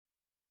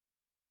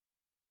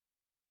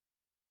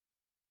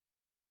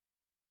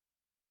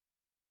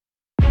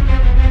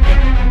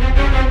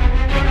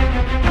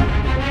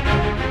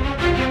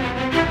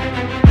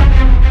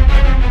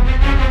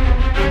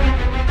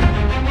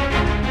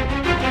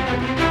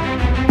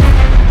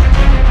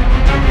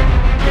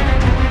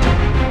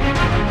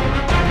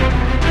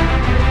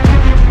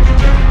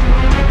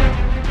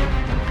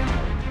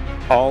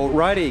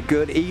Alrighty,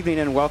 good evening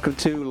and welcome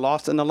to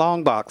Lost in the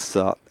Long Box.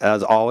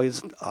 As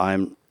always,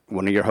 I'm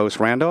one of your hosts,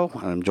 Randall.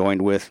 I'm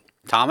joined with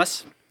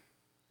Thomas.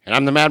 And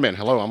I'm the Madman.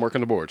 Hello, I'm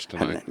working the boards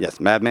tonight. Yes,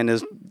 Madman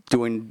is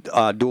doing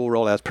dual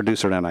role as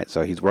producer tonight,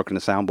 so he's working the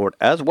soundboard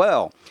as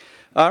well.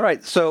 All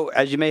right, so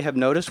as you may have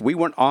noticed, we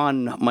weren't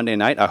on Monday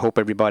night. I hope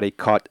everybody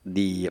caught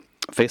the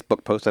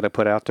Facebook post that I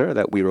put out there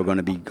that we were going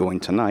to be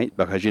going tonight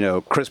because,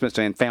 Christmas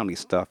and family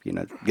stuff,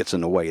 gets in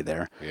the way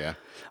there. Yeah.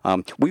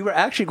 We were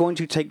actually going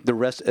to take the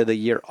rest of the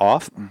year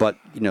off, but,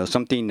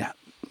 something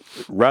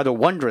rather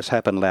wondrous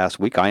happened last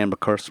week. I am,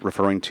 of course,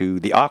 referring to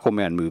the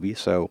Aquaman movie,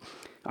 so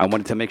I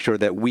wanted to make sure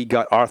that we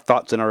got our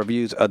thoughts and our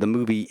reviews of the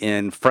movie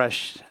in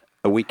fresh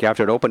a week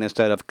after it opened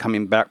instead of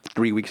coming back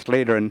 3 weeks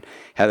later and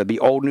had it be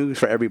old news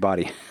for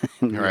everybody.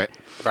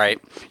 Right.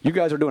 You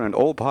guys are doing an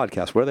old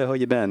podcast. Where the hell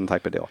you been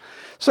type of deal.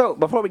 So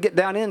before we get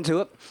down into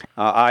it,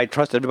 I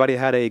trust everybody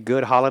had a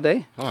good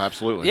holiday. Oh,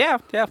 absolutely. Yeah.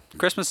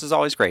 Christmas is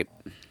always great.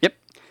 Yep.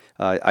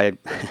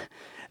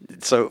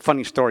 So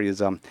funny story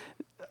is I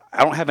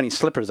don't have any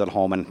slippers at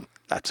home, and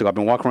so I've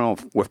been walking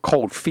around with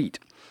cold feet.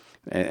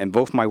 And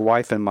both my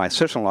wife and my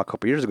sister-in-law a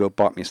couple years ago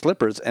bought me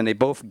slippers, and they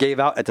both gave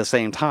out at the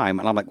same time.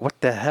 And I'm like,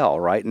 what the hell,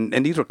 right?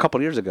 And these were a couple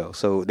years ago,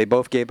 so they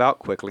both gave out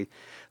quickly.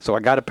 So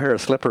I got a pair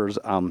of slippers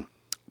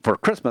for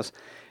Christmas,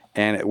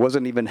 and it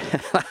wasn't even.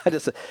 I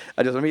just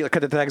immediately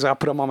cut the tags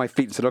out, put them on my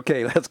feet, and said,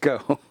 "Okay, let's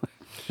go."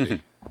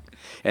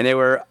 And they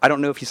were. I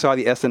don't know if you saw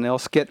the SNL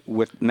skit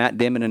with Matt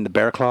Damon and the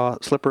bear claw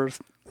slippers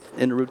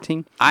in the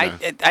routine.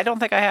 I don't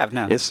think I have.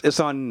 No. It's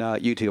on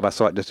YouTube. I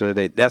saw it just the other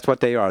day. That's what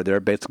they are. They're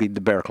basically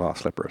the bear claw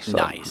slippers. So.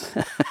 Nice.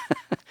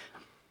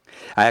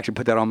 I actually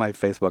put that on my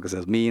Facebook. It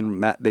says me and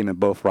Matt Damon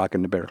both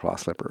rocking the bear claw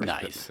slippers.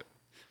 Nice.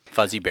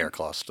 Fuzzy bear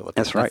claws still.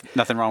 That's right.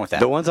 Nothing wrong with that.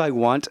 The ones I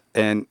want,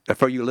 and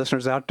for you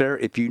listeners out there,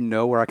 if you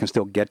know where I can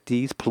still get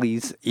these,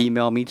 please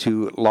email me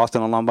to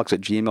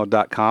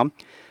lostinaLongbox@gmail.com.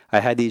 I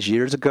had these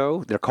years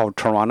ago. They're called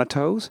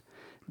Torontoes.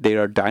 They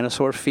are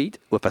dinosaur feet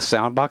with a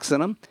sound box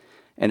in them.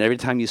 And every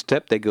time you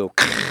step, they go.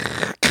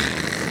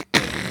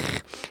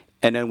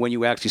 And then when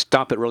you actually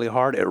stomp it really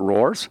hard, it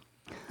roars.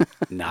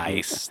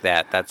 Nice.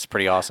 That's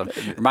pretty awesome.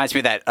 Reminds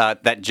me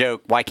of that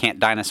joke. Why can't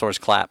dinosaurs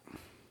clap?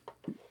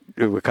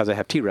 Because I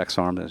have T-Rex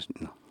arms.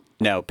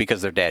 No,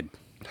 because they're dead.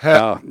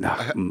 Oh,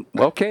 no.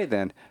 Okay,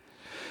 then.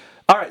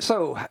 All right,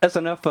 so that's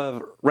enough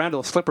of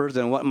Randall Slippers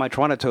and what my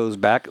Toronto toes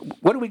back.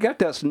 What do we got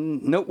that's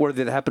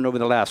noteworthy that happened over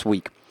the last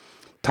week?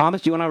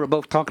 Thomas, you and I were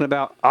both talking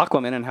about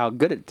Aquaman and how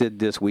good it did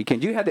this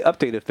weekend. You had the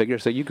updated figure,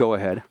 so you go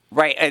ahead.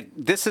 Right.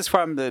 This is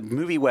from the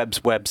MovieWeb's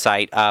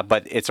website,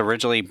 but it's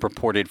originally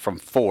reported from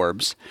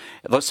Forbes.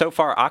 So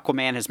far,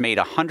 Aquaman has made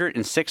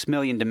 $106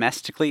 million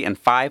domestically and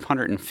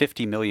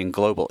 $550 million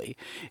globally.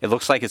 It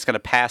looks like it's going to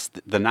pass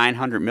the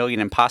 $900 million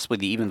and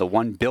possibly even the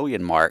 $1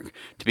 billion mark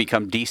to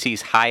become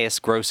DC's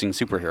highest-grossing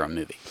superhero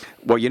movie.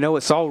 Well,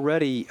 it's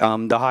already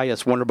the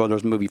highest Warner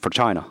Brothers movie for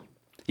China.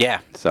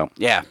 Yeah. So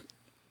yeah.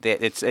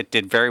 It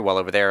did very well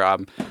over there.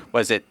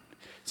 It's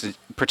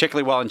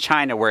particularly well in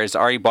China, where it's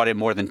already brought in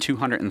more than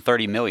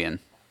 $230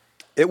 million.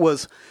 It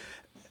was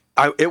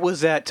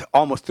at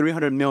almost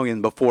 $300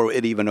 million before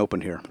it even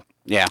opened here.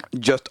 Yeah,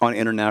 just on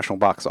international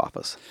box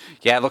office.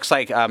 Yeah, it looks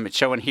like it's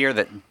showing here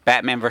that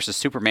Batman vs.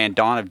 Superman: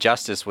 Dawn of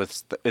Justice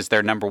is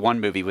their number one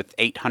movie with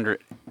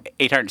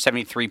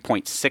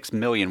 $873.6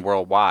 million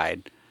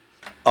worldwide.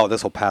 Oh,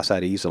 this will pass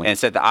that easily. And it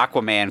said the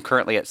Aquaman,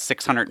 currently at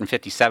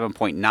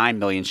 $657.9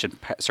 million, should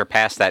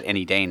surpass that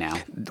any day now.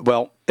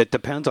 Well, it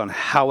depends on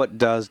how it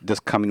does this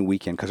coming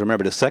weekend. Because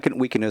remember, the second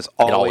weekend is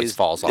always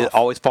falls off. It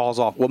always falls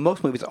off. Well,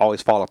 most movies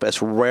always fall off.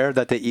 It's rare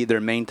that they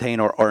either maintain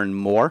or earn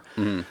more.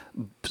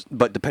 Mm-hmm.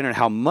 But depending on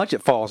how much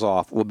it falls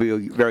off will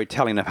be very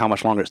telling of how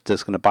much longer it's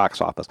just going to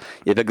box office.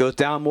 If it goes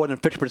down more than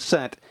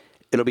 50%,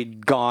 it'll be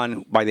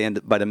gone by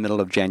the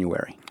middle of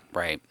January.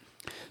 Right.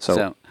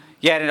 So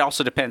yeah, and it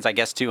also depends, I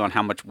guess, too, on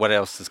what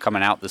else is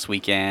coming out this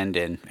weekend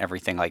and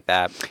everything like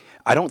that.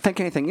 I don't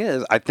think anything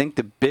is. I think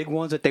the big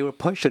ones that they were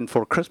pushing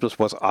for Christmas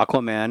was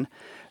Aquaman,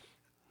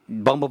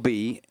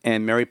 Bumblebee,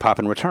 and Mary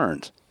Poppins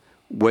Returns,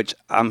 which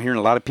I'm hearing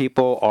a lot of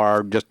people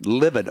are just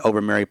livid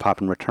over Mary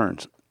Poppins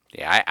Returns.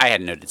 Yeah, I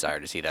had no desire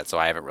to see that, so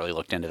I haven't really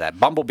looked into that.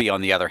 Bumblebee, on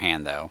the other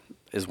hand, though,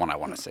 is one I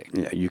want to see.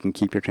 Yeah, you can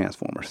keep your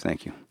Transformers.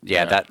 Thank you.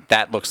 Yeah,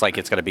 that looks like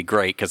it's going to be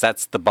great, because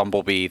that's the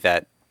Bumblebee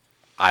that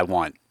I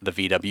want, the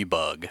VW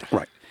Bug.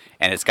 Right.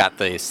 And it's got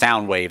the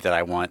sound wave that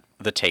I want,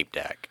 the tape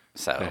deck.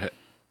 So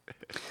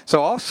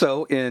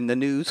also in the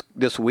news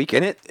this week,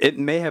 and it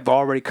may have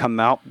already come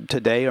out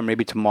today or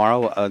maybe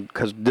tomorrow,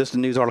 because this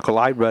news article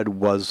I read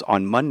was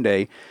on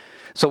Monday.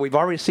 So we've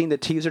already seen the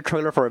teaser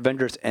trailer for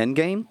Avengers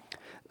Endgame.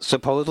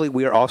 Supposedly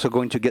we are also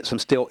going to get some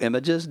still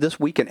images this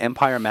week in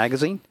Empire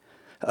Magazine.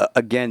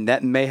 Again,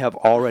 that may have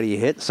already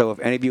hit. So if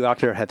any of you out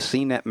there have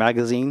seen that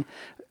magazine,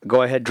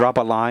 go ahead, drop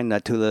a line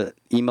to the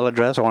email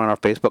address or on our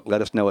Facebook.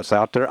 Let us know it's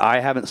out there. I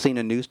haven't seen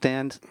a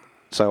newsstand,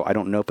 so I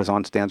don't know if it's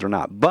on stands or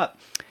not. But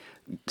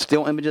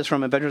still images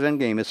from Avengers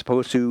Endgame is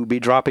supposed to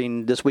be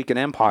dropping this week in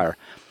Empire,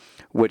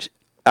 which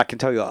I can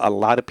tell you a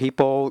lot of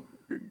people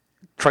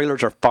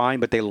trailers are fine,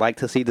 but they like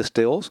to see the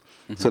stills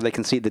so they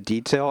can see the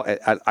detail.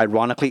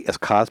 Ironically, as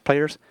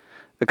cosplayers,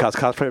 because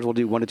cosplayers will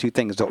do one of two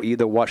things. They'll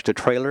either watch the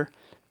trailer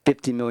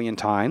 50 million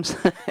times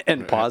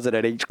and pause it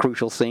at each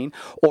crucial scene,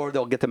 or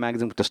they'll get the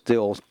magazine with the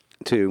stills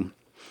to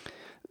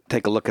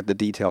take a look at the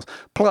details.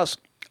 Plus,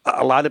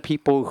 a lot of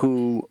people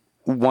who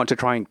want to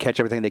try and catch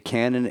everything they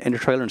can in the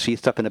trailer and see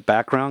stuff in the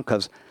background,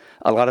 because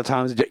a lot of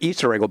times the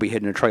Easter egg will be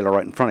hidden in the trailer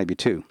right in front of you,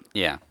 too.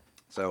 Yeah.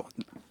 So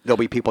there'll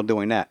be people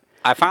doing that.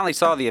 I finally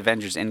saw the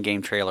Avengers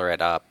Endgame trailer at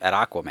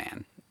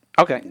Aquaman.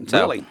 Okay,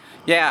 So, really?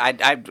 Yeah,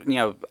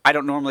 I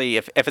don't normally,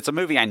 if it's a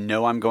movie I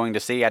know I'm going to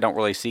see, I don't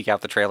really seek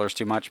out the trailers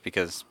too much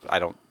because I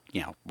don't,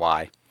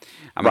 why?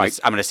 I'm going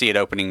to see it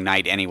opening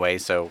night anyway,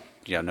 so,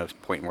 no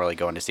point in really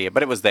going to see it.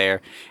 But it was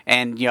there.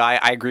 And,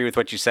 I agree with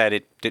what you said.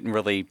 It didn't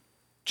really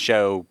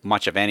show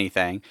much of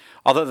anything.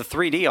 Although the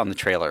 3D on the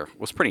trailer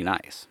was pretty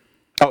nice.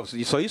 Oh,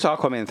 so you saw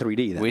Aquaman in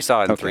 3D then? We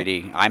saw it in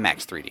 3D,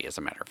 IMAX 3D, as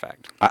a matter of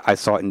fact. I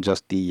saw it in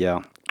just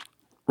the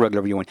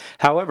regular viewing.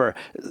 However,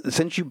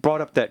 since you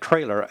brought up that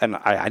trailer, and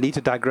I need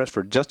to digress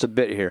for just a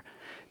bit here,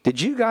 did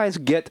you guys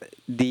get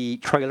the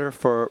trailer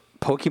for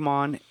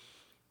Pokemon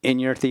in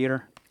your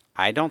theater?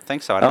 I don't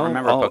think so. I don't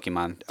remember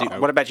Pokemon.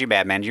 What about you,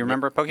 Batman? Do you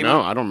remember Pokemon?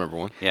 No, I don't remember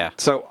one. Yeah.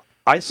 So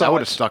I saw That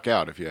would have stuck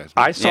out if you asked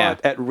me. I saw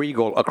it at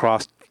Regal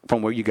across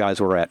from where you guys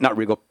were at. Not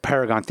Regal,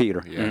 Paragon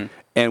Theater. Yeah. Mm-hmm.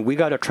 And we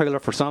got a trailer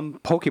for some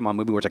Pokemon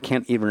movie, which I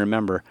can't even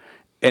remember.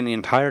 And the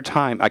entire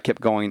time I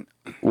kept going,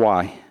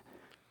 why?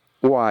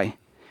 Why?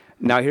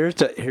 Now here's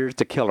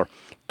the killer.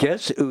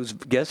 Guess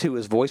who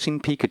is voicing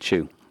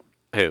Pikachu?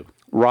 Who?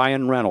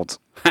 Ryan Reynolds.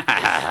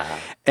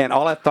 And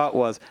all I thought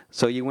was,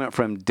 so you went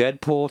from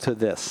Deadpool to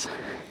this.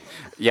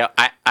 Yeah,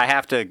 I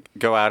have to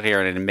go out here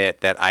and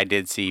admit that I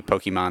did see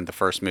Pokemon, the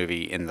first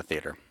movie, in the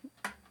theater.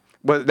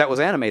 Well, that was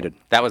animated.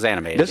 That was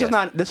animated. This is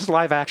not. This is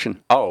live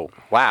action. Oh,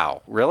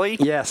 wow. Really?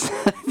 Yes.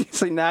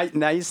 See now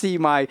you see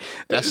my.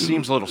 That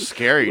seems a little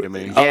scary to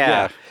me.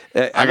 Yeah.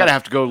 I gotta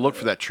have to go look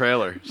for that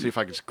trailer, see if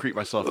I can creep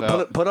myself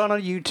out. Put it on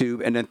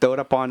YouTube and then throw it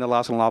up on the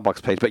Lost and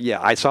Lawbox page. But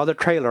yeah, I saw the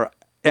trailer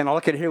and all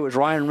I could hear was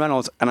Ryan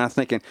Reynolds, and I was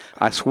thinking,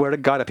 I swear to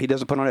God, if he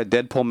doesn't put on a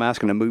Deadpool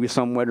mask in a movie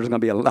somewhere, there's going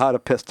to be a lot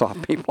of pissed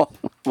off people.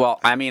 Well,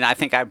 I mean, I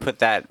think I put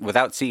that,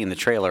 without seeing the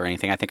trailer or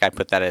anything, I think I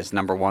put that as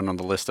number one on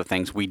the list of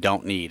things we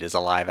don't need as a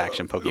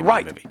live-action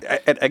Pokemon movie.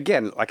 And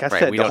again, like I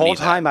said, the whole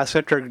time I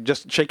sit there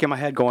just shaking my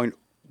head going,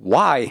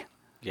 why?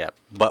 Yeah,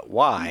 but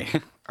why?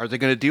 Are they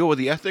going to deal with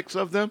the ethics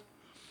of them?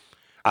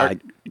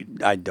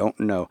 I don't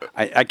know.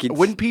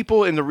 Wouldn't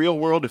people in the real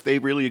world, if they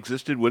really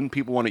existed, wouldn't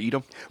people want to eat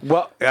them?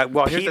 Well, here's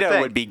the PETA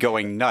thing. would be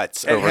going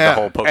nuts over the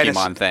whole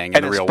Pokemon thing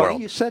in the real world.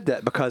 world. You said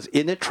that because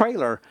in the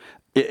trailer,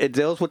 it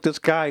deals with this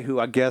guy who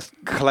I guess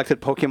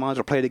collected Pokemons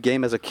or played a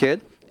game as a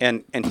kid,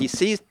 and he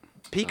sees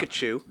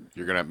Pikachu.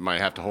 You're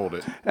might have to hold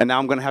it. And now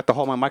I'm going to have to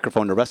hold my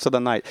microphone the rest of the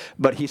night.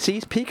 But he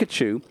sees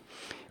Pikachu,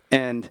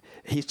 and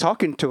he's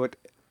talking to it.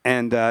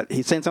 And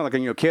he's saying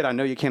something like, kid, I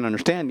know you can't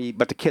understand me.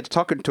 But the kid's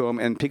talking to him,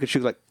 and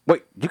Pikachu's like,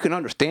 wait, you can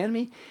understand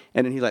me?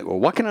 And then he's like, well,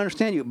 what can I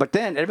understand you? But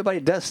then everybody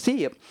does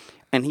see it,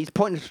 and he's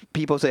pointing to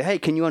people and say, hey,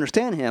 can you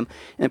understand him?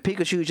 And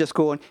Pikachu's just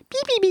going,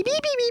 beep, beep, beep,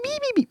 beep, beep,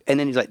 beep, beep, beep.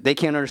 And then he's like, they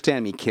can't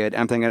understand me, kid.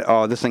 I'm thinking,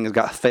 oh, this thing has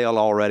got fail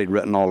already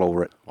written all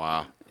over it.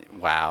 Wow,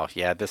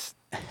 yeah, this...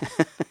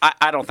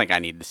 I don't think I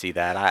need to see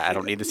that. I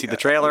don't need to see the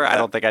trailer. I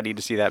don't think I need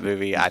to see that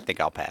movie. I think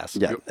I'll pass.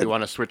 Yeah. You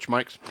want to switch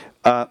mics?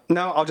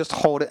 No, I'll just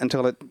hold it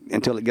until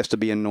it gets to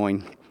be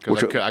annoying.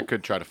 Because I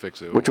could try to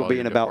fix it. Which will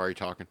be in about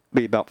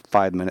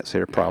 5 minutes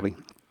here, probably.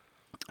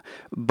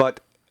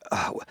 But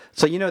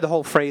so the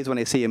whole phrase when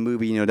they see a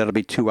movie, that'll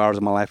be 2 hours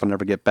of my life I'll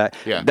never get back.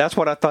 Yeah. That's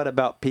what I thought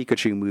about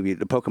Pikachu movie,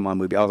 the Pokemon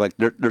movie. I was like,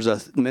 there's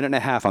a minute and a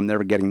half I'm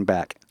never getting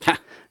back.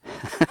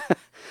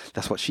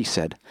 That's what she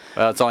said.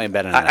 Well, it's only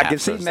been an hour. I can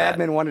see Mad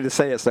Men wanted to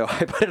say it, so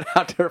I put it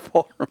out there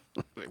for him.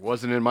 It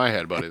wasn't in my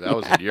head, buddy. That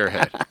was in your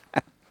head.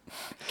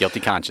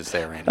 Guilty conscience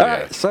there, Randy. All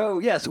right, so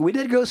yes, we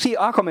did go see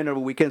Aquaman over the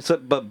weekend.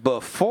 But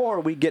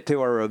before we get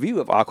to our review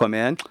of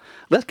Aquaman,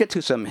 let's get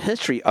to some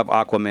history of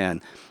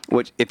Aquaman.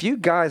 Which, if you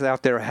guys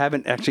out there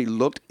haven't actually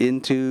looked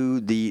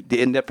into the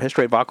in-depth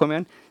history of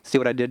Aquaman, see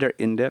what I did there?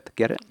 In-depth,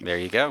 get it? There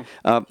you go.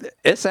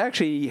 He's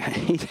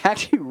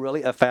actually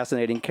really a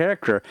fascinating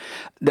character.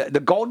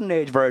 The Golden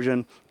Age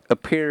version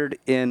appeared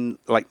in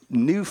like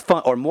New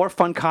Fun or More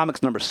Fun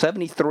Comics number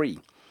 73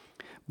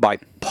 by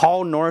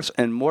Paul Norris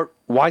and Mort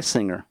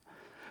Weisinger.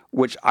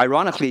 Which,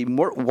 ironically,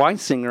 Mort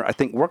Weisinger, I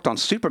think, worked on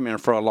Superman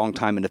for a long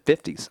time in the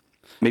 50s,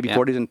 maybe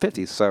 40s and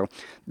 50s. So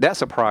that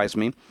surprised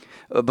me.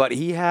 But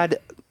he had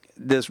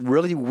this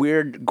really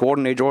weird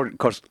Golden Age origin.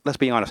 Because, let's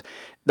be honest,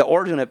 the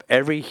origin of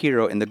every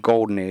hero in the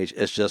Golden Age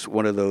is just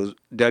one of those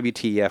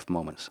WTF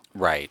moments.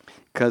 Right.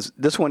 Because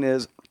this one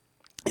is,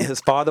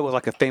 his father was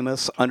like a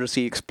famous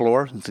undersea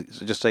explorer.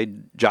 So just say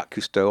Jacques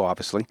Cousteau,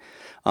 obviously.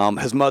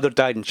 His mother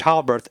died in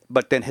childbirth,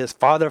 but then his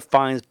father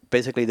finds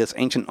basically this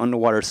ancient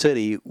underwater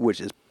city,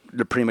 which is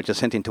pretty much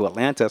just hinting to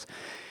Atlantis.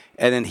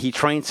 And then he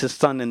trains his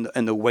son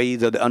in the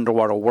ways of the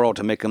underwater world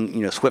to make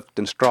him, swift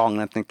and strong.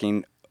 And I'm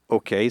thinking,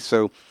 okay,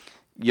 so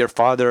your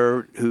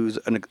father, who's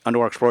an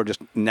underwater explorer,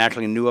 just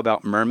naturally knew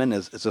about mermen?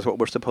 Is this what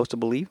we're supposed to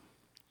believe?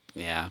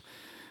 Yeah.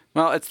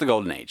 Well, it's the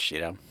golden age,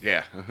 Yeah.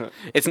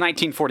 It's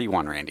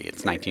 1941, Randy.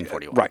 It's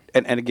 1941. Right.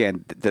 And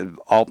again,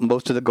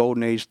 most of the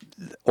golden age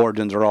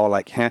origins are all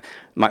like,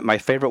 My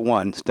favorite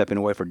one, stepping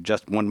away for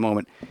just one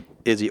moment,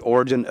 is the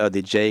origin of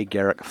the Jay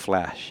Garrick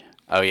Flash.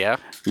 Oh, yeah?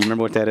 You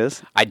remember what that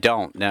is? I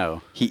don't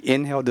know. He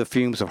inhaled the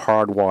fumes of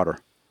hard water.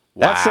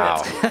 That's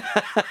Wow.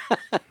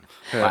 it.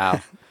 Wow.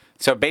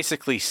 So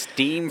basically,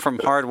 steam from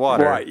hard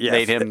water Right, yes.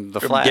 made him the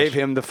Flash. Gave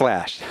him the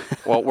Flash.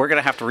 Well, we're going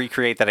to have to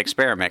recreate that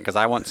experiment because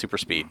I want super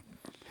speed.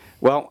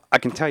 Well, I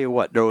can tell you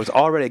what, there was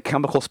already a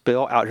chemical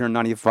spill out here in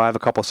 95 a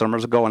couple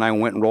summers ago, and I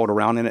went and rolled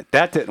around in it.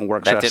 That didn't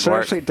work. That so didn't I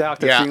work. seriously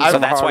doubt that Yeah, fumes I- So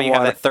from that's hard why you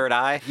water. have that third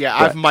eye? Yeah,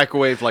 I've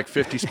microwaved like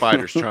 50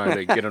 spiders trying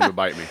to get them to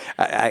bite me.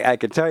 I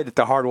can tell you that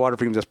the hard water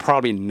fumes is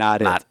probably not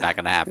Not it.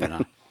 going to happen,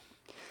 huh?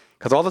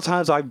 Because all the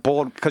times I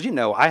boiled, because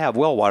I have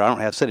well water, I don't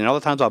have city. And all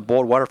the times I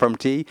boiled water from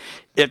tea,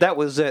 if that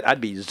was it,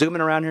 I'd be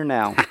zooming around here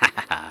now.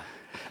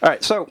 All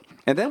right, so,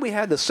 and then we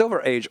had the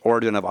Silver Age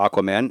origin of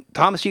Aquaman.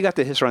 Thomas, you got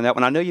the history on that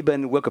one. I know you've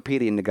been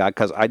Wikipediaing the guy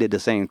because I did the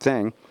same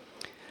thing.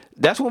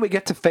 That's when we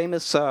get to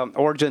famous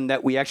origin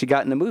that we actually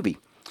got in the movie.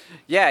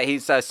 Yeah,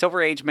 he's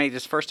Silver Age made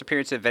his first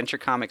appearance at Adventure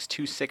Comics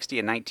 260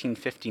 in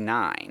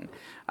 1959.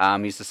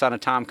 He's the son of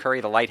Tom Curry,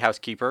 the lighthouse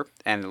keeper,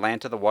 and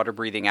Atlanta, the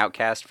water-breathing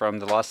outcast from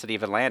the lost city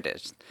of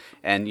Atlantis.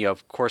 And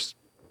of course,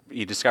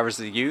 he discovers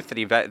as a youth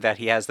that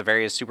he has the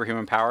various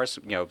superhuman powers.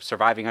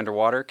 Surviving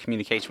underwater,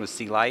 communication with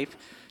sea life,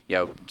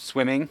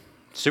 swimming,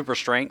 super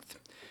strength,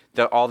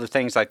 all the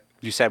things like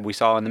you said we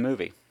saw in the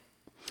movie.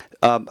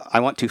 I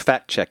want to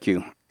fact check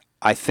you.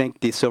 I think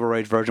the Silver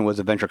Age version was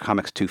Adventure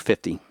Comics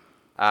 250.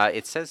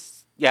 It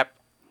says, yep.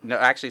 No,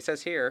 actually, it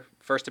says here,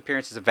 first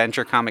appearance is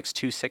Adventure Comics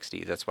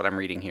 260. That's what I'm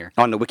reading here.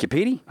 On the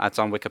Wikipedia? It's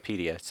on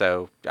Wikipedia,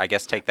 so I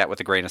guess take that with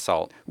a grain of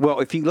salt. Well,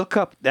 if you look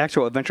up the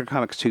actual Adventure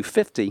Comics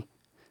 250,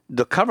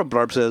 the cover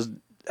blurb says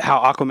how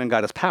Aquaman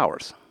got his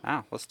powers.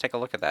 Oh, let's take a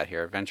look at that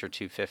here, Adventure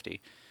 250.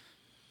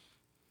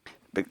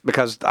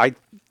 Because I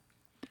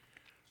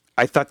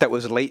thought that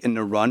was late in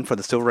the run for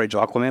the Silver Age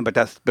Aquaman, but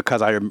that's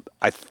because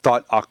I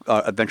thought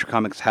Adventure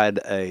Comics had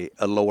a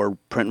lower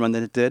print run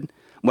than it did.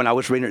 When I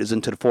was reading it was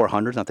into the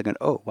 400s, I'm thinking,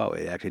 oh, wow,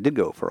 it actually did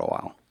go for a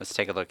while. Let's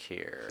take a look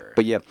here.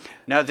 But yeah,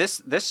 No,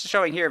 this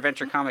showing here,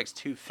 Adventure Comics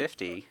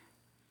 250.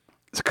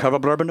 it's a cover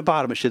blurb in the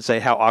bottom. It should say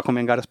how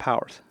Aquaman got his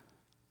powers.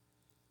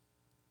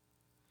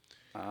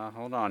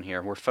 Hold on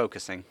here, we're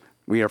focusing.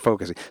 We are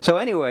focusing. So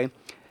anyway,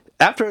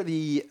 after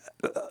the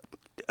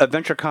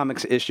Adventure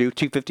Comics issue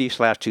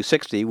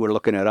 250/260, we're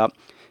looking it up.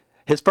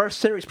 His first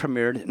series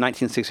premiered in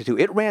 1962.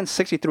 It ran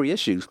 63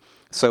 issues,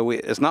 so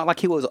it's not like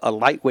he was a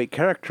lightweight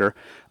character.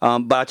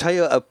 But I'll tell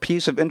you a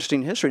piece of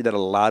interesting history that a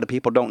lot of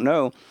people don't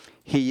know.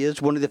 He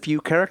is one of the few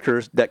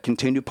characters that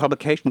continued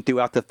publication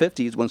throughout the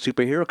 50s when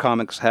superhero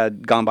comics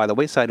had gone by the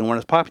wayside and weren't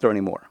as popular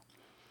anymore.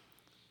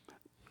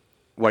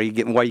 Why are you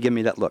giving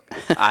me that look?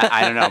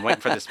 I don't know, I'm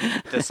waiting for this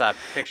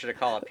picture to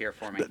call up here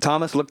for me.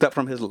 Thomas looked up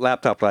from his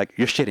laptop like,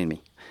 you're shitting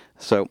me.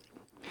 So,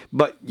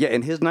 but yeah,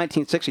 in his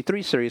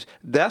 1963 series,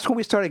 that's when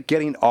we started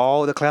getting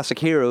all the classic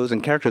heroes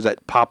and characters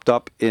that popped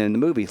up in the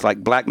movies.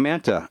 Like Black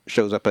Manta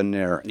shows up in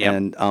there, Yep.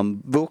 and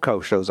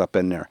Vulko shows up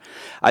in there.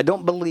 I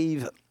don't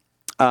believe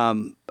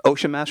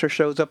Ocean Master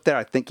shows up there.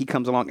 I think he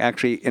comes along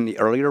actually in the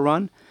earlier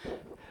run,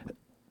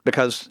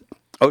 because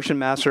Ocean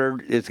Master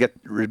is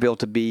revealed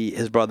to be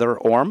his brother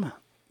Orm.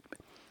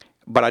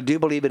 But I do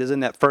believe it is in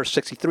that first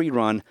 63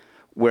 run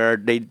where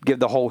they give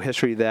the whole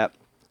history that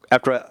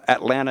after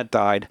Atlanta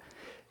died,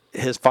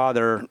 his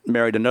father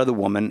married another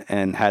woman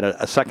and had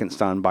a second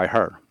son by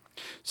her.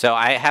 So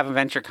I have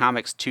Adventure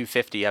Comics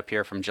 250 up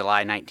here from July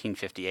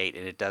 1958,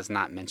 and it does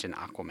not mention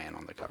Aquaman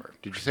on the cover.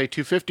 Did you say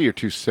 250 or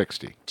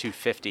 260?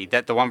 250.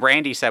 That the one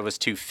Brandy said was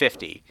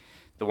 250.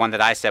 The one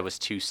that I said was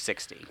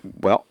 260.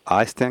 Well,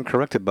 I stand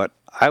corrected, but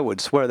I would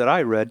swear that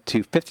I read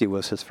 250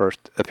 was his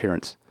first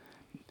appearance.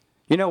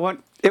 You know what?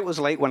 It was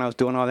late when I was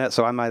doing all that,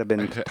 so I might have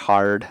been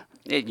tired.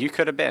 You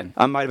could have been.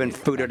 I might have been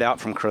fooded out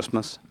from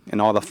Christmas and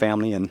all the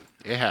family and...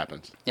 It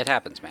happens. It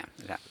happens, man.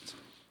 It happens.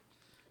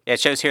 Yeah, it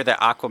shows here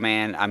that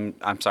Aquaman,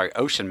 I'm sorry,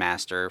 Ocean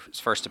Master's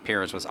first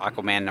appearance was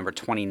Aquaman number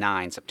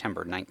 29,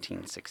 September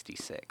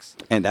 1966.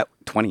 And that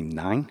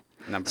 29?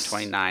 Number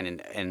 29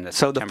 in the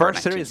So the September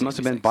first series must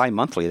have been 1966.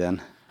 bi-monthly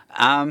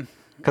then.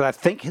 Because I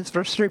think his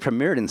first series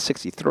premiered in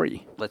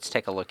 63. Let's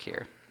take a look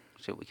here.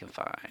 See what we can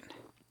find.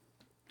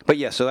 But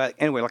yeah, so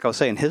anyway, like I was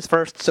saying, his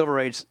first Silver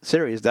Age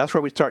series, that's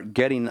where we start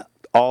getting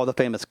all the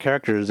famous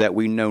characters that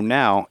we know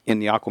now in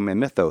the Aquaman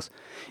mythos,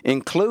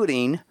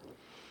 including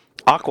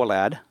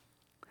Aqualad,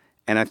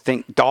 and I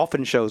think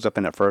Dolphin shows up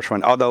in that first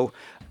one. Although,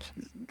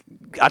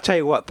 I tell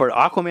you what, for the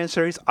Aquaman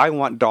series, I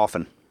want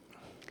Dolphin.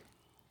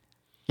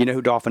 You know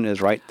who Dolphin is,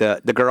 right? The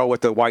girl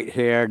with the white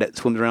hair that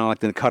swims around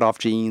like in cut-off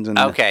jeans. And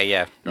Okay,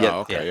 yeah.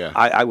 Oh, okay, yeah.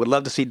 I would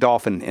love to see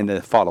Dolphin in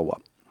the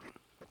follow-up.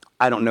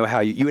 I don't know how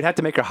you would have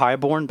to make her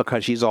highborn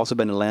because she's also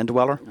been a land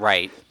dweller.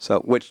 Right.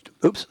 So,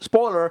 oops,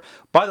 spoiler.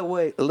 By the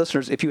way,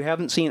 listeners, if you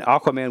haven't seen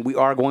Aquaman, we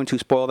are going to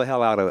spoil the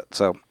hell out of it.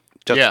 So,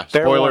 Just Yeah,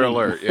 fair spoiler warning.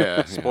 alert.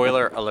 Yeah.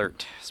 Spoiler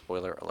alert.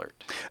 Spoiler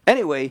alert.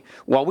 Anyway,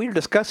 while we were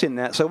discussing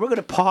that, so we're going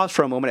to pause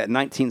for a moment at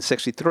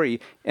 1963,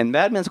 and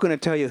Madman's going to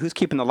tell you who's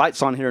keeping the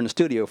lights on here in the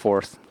studio for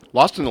us.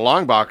 Lost in the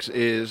Long Box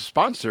is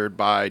sponsored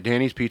by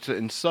Danny's Pizza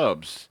and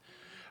Subs.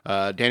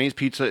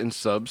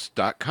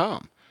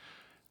 Danny'sPizzaAndSubs.com.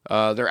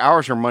 Their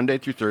hours are Monday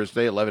through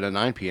Thursday, 11 to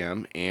 9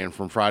 p.m., and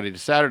from Friday to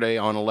Saturday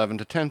on 11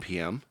 to 10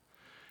 p.m.,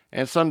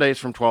 and Sundays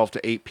from 12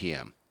 to 8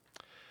 p.m.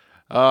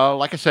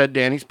 Like I said,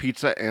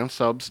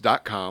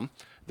 Danny'sPizzaAndSubs.com.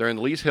 They're in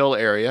the Lees Hill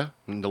area,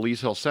 in the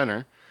Lees Hill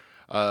Center,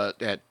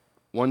 at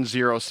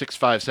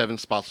 10657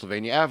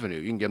 Spotsylvania Avenue.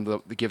 You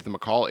can give them a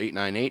call,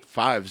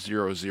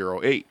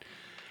 898-5008.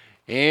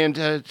 And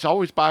it's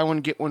always buy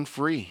one, get one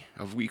free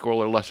of equal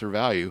or lesser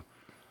value.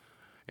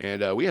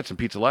 And we had some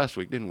pizza last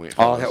week, didn't we?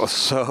 Oh, that was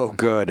so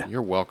good.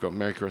 You're welcome.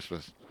 Merry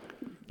Christmas.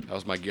 That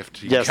was my gift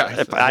to you Yes,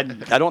 guys. I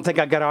don't think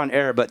I got on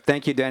air, but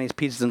thank you, Danny's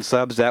Pizzas and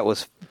Subs. That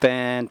was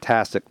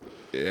fantastic.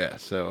 Yeah,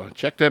 so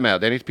check them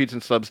out,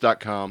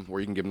 Danny'sPizzaAndSubs.com, where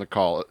you can give them a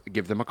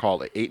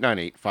call at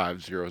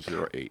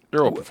 898-5008.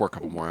 They're open for a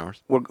couple more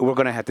hours. We're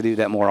going to have to do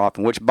that more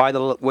often, which, by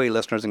the way,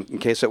 listeners, in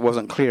case it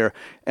wasn't clear,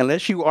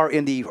 unless you are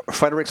in the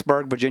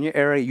Fredericksburg, Virginia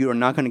area, you are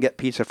not going to get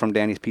pizza from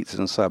Danny's Pizzas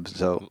and Subs.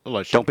 So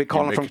Unless don't be you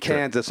calling make from a trip.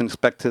 Kansas and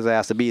expect his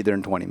ass to be there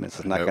in 20 minutes.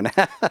 It's not Nope, going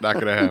to happen. Not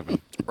going to happen.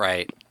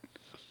 Right.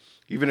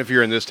 Even if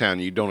you're in this town,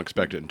 you don't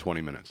expect it in 20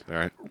 minutes, all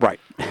right?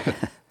 Right.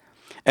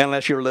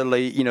 Unless you're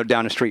literally,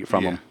 down the street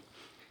from Yeah. them.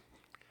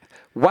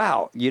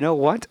 Wow. You know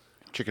what?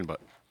 Chicken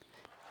butt.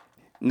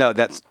 No,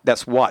 that's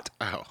what.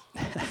 Oh.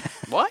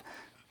 What?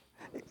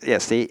 Yeah,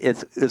 see,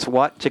 it's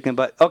what? Chicken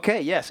butt. Okay,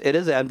 yes, it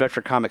is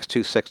Adventure Comics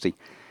 260.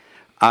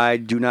 I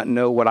do not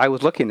know what I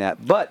was looking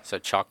at, but So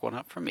chalk one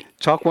up for me.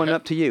 chalk one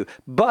up to you.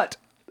 But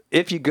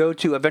if you go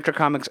to Adventure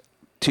Comics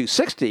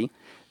 260,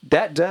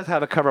 that does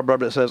have a cover blurb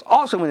that says,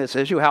 also in this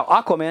issue, how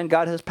Aquaman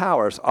got his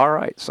powers. All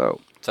right,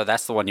 so So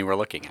that's the one you were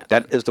looking at.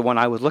 that is the one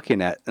I was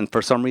looking at. And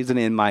for some reason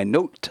in my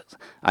note,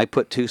 I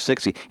put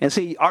 260. And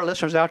see, our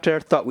listeners out there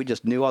thought we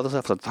just knew all this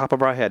stuff off the top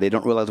of our head. They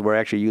don't realize we're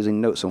actually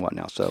using notes and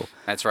whatnot. So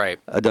That's right.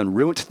 I done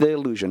ruined the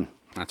illusion.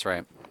 That's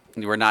right.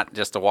 We're not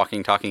just a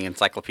walking, talking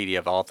encyclopedia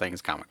of all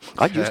things comic.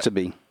 I used to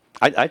be.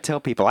 I tell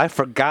people I've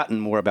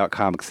forgotten more about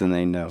comics than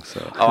they know.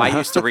 So Oh, I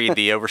used to read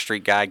the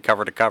Overstreet Guide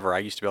cover to cover. I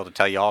used to be able to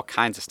tell you all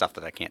kinds of stuff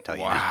that I can't tell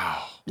you now.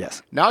 Wow.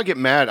 yes. Now I get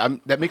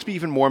mad. That makes me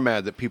even more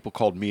mad that people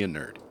called me a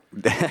nerd.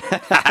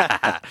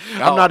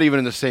 I'm not even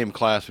in the same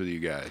class with you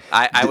guys.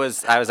 I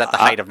was at the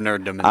height of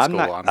nerddom in school. I am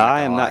gonna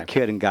lie. not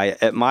kidding, guy.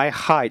 At my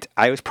height,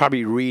 I was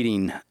probably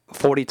reading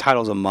 40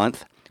 titles a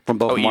month from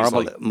both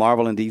easily.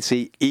 Marvel and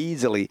DC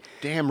easily.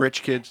 Damn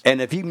rich kids. And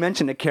if you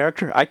mention a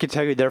character, I could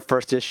tell you their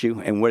first issue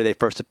and where they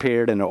first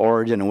appeared and their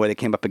origin and where they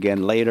came up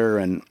again later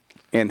and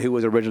who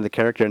was originally the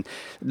character. And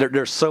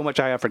there's so much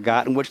I have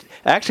forgotten, which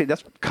actually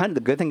that's kind of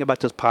the good thing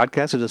about this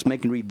podcast is it's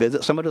making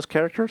revisit some of those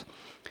characters,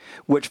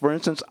 which, for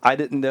instance, I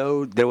didn't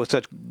know there was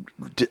such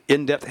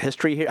in-depth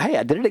history here. Hey,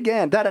 I did it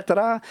again.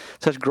 Da-da-da-da.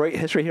 Such great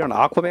history here on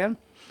Aquaman.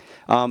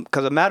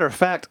 Because a matter of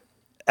fact,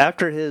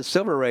 after his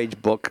Silver Age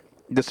book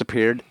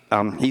disappeared,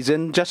 he's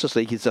in Justice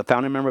League. He's a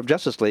founding member of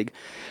Justice League.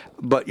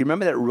 But you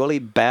remember that really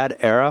bad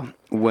era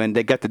when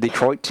they got the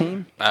Detroit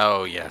team?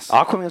 Oh, yes.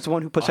 Aquaman's the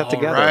one who puts that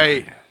together.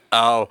 Right.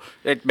 Oh,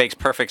 it makes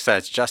perfect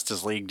sense.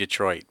 Justice League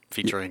Detroit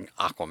featuring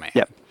Aquaman.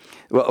 Yep.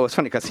 Well, it was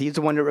funny because he's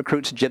the one that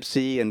recruits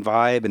Gypsy and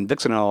Vibe and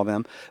Vixen and all of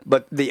them.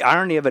 But the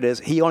irony of it is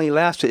he only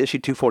lasts to issue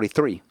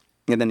 243,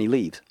 and then he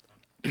leaves.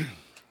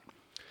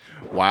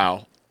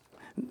 Wow.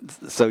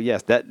 So,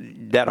 yes,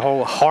 that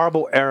whole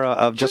horrible era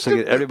of just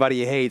like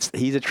everybody hates,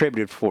 he's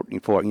attributed for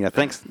it.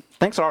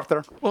 Thanks,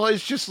 Arthur. Well,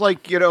 it's just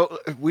like,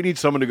 we need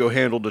someone to go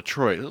handle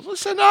Detroit.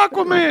 Listen,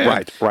 Aquaman.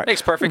 Right.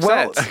 Makes perfect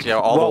Well, sense.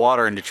 All the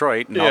water in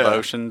Detroit and all Yeah. the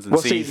oceans and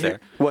seas there.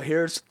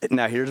 Here's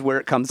where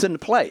it comes into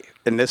play,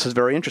 and this is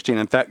very interesting.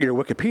 In fact, your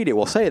Wikipedia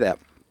will say that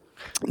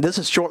this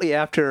is shortly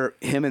after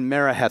him and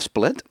Mara have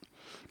split,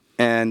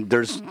 and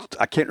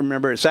I can't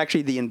remember. It's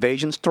actually the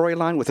invasion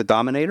storyline with the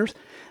Dominators,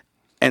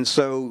 and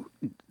so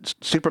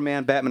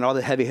Superman, Batman, all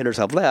the heavy hitters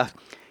have left.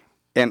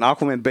 And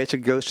Aquaman basically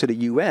goes to the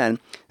UN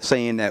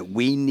saying that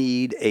we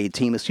need a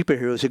team of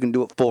superheroes who can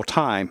do it full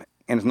time,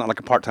 and it's not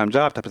like a part-time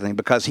job type of thing,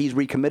 because he's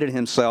recommitted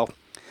himself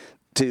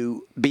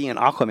to being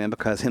Aquaman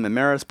because him and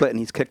Mara split and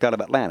he's kicked out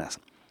of Atlantis.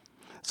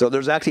 So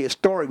there's actually a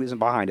story reason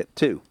behind it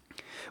too,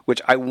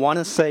 which I want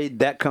to say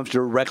that comes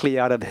directly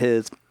out of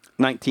his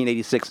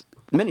 1986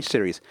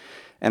 miniseries.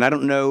 And I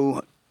don't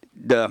know,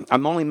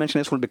 I'm only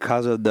mentioning this one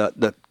because of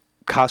the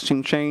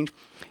costume change.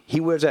 He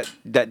wears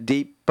that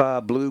deep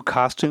blue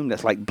costume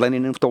that's like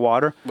blending in with the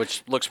water.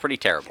 Which looks pretty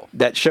terrible.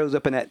 That shows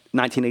up in that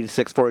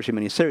 1986 4-issue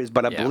miniseries,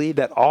 but I believe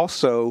that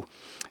also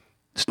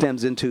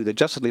stems into the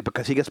Justice League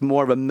because he gets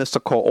more of a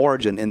mystical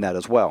origin in that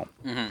as well.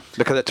 Mm-hmm.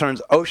 Because it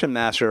turns Ocean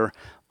Master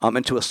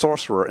into a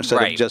sorcerer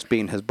instead of just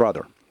being his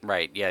brother.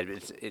 Right. Yeah.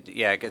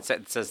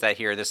 It says that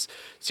here. This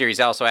series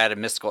also added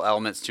mystical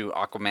elements to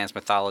Aquaman's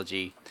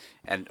mythology,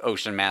 and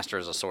Ocean Master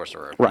is a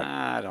sorcerer. Right.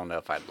 I don't know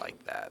if I'd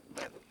like that.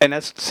 But. And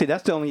that's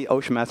the only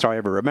Ocean Master I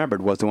ever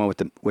remembered was the one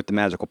with the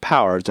magical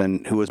powers,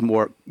 and who was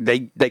more.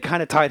 They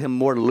kind of tied him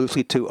more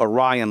loosely to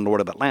Orion, Lord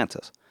of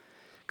Atlantis,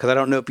 because I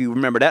don't know if you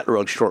remember that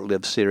real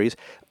short-lived series.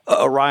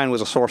 Orion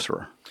was a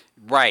sorcerer.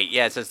 Right.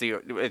 Yeah.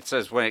 It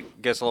says when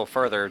it gets a little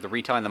further, the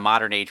retelling of the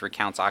modern age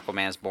recounts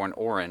Aquaman's born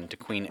Orin to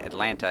Queen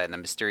Atlanta and the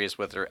mysterious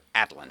wizard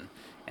Atlan,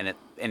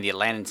 in the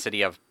Atlantan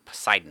city of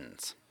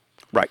Poseidons.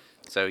 Right.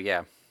 So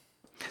yeah.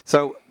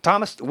 So,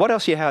 Thomas, what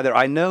else you have there?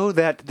 I know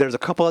that there's a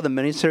couple other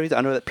miniseries.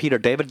 I know that Peter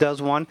David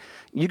does one.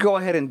 You go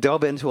ahead and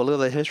delve into a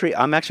little of the history.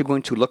 I'm actually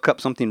going to look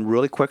up something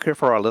really quick here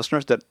for our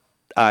listeners that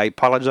I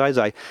apologize.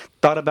 I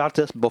thought about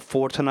this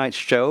before tonight's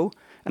show,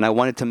 and I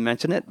wanted to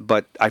mention it,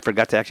 but I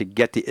forgot to actually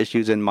get the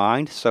issues in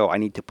mind, so I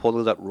need to pull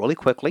those up really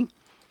quickly.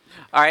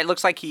 All right,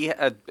 looks like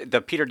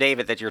the Peter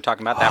David that you were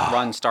talking about, that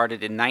run started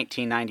in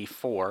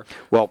 1994.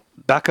 Well,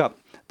 back up.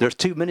 There's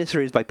 2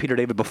 miniseries by Peter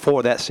David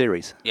before that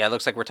series. Yeah, it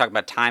looks like we're talking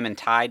about Time and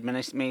Tide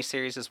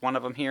miniseries is one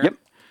of them here. Yep.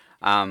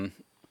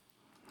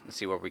 Let's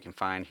see what we can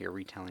find here.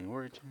 Retelling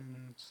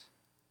Origins.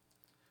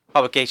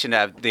 Publication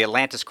of the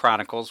Atlantis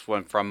Chronicles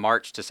went from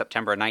March to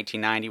September of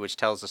 1990, which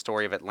tells the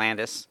story of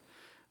Atlantis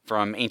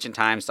from ancient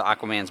times to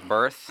Aquaman's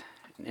birth.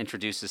 It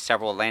introduces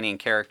several Atlantean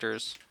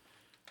characters,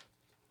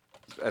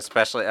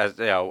 especially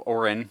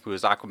Orin, who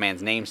is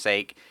Aquaman's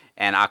namesake,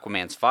 and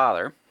Aquaman's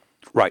father.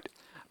 Right.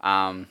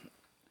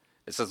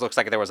 Looks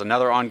like there was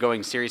another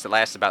ongoing series that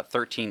lasted about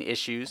 13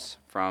 issues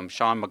from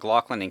Sean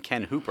McLaughlin and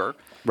Ken Hooper.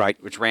 Right.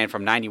 Which ran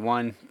from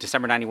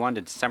December 91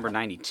 to December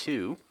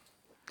 92.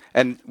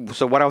 And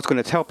so what I was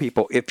going to tell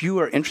people, if you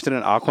are interested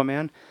in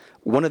Aquaman,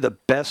 one of the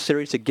best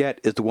series to get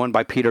is the one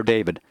by Peter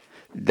David.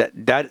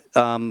 That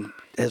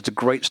has a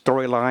great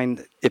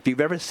storyline. If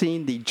you've ever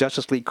seen the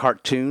Justice League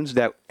cartoons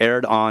that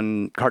aired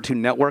on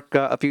Cartoon Network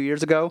a few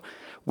years ago,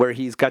 where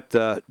he's got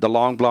the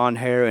long blonde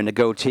hair and the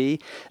goatee,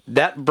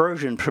 that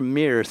version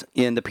premieres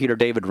in the Peter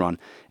David run.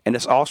 And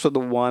it's also the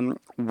one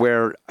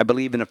where, I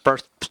believe in the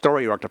first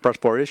story arc, the first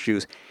 4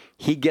 issues,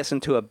 he gets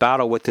into a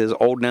battle with his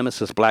old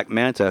nemesis, Black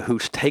Manta, who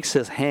takes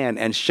his hand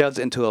and shoves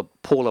into a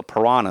pool of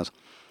piranhas.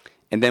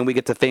 And then we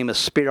get the famous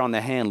spear on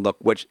the hand look,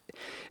 which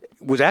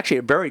was actually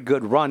a very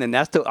good run. And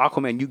that's the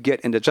Aquaman you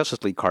get in the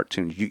Justice League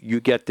cartoons.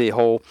 You get the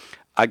whole,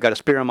 I got a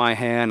spear in my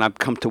hand, I've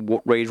come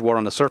to wage war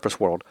on the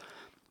surface world.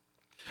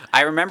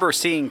 I remember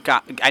seeing.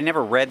 I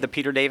never read the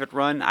Peter David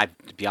run.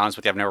 To be honest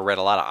with you, I've never read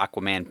a lot of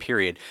Aquaman.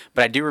 Period.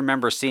 But I do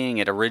remember seeing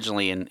it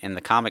originally in the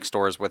comic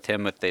stores with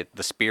him with the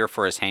spear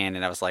for his hand,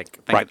 and I was like,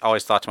 I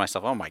always thought to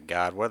myself, "Oh my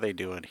God, what are they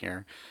doing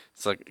here?"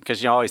 It's like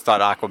because you always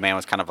thought Aquaman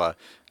was kind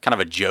of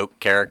a joke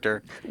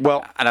character.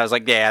 Well, and I was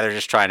like, yeah, they're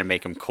just trying to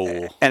make him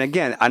cool. And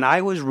again,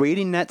 I was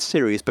reading that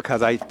series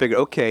because I figured,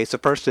 okay, it's the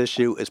first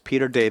issue is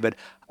Peter David.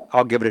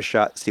 I'll give it a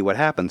shot, see what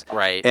happens.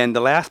 Right. And the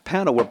last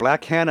panel where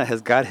Black Hannah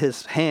has got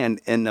his hand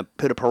in the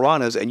pit of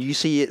piranhas and you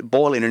see it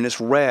boiling and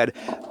it's red,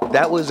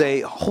 that was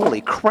a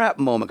holy crap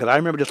moment because I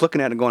remember just looking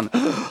at it and going,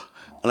 I'm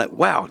like,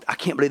 wow, I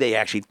can't believe they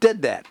actually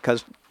did that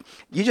because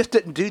you just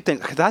didn't do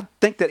things. Because I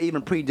think that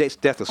even predates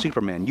Death of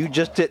Superman. You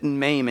just didn't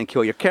maim and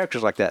kill your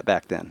characters like that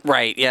back then.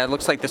 Right. Yeah, it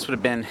looks like this would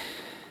have been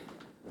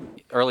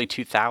early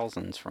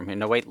 2000s from here.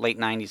 No, wait, late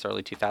 90s,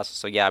 early 2000s.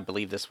 So yeah, I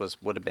believe this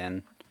would have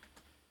been.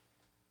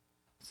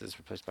 This is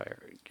replaced by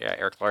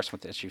Eric Larson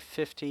with issue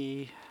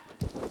 50.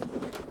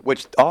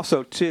 Which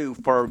also, too,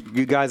 for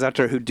you guys out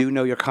there who do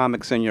know your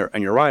comics and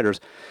your writers,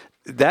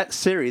 that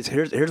series,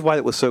 here's why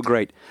it was so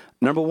great.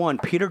 Number one,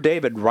 Peter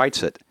David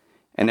writes it,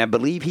 and I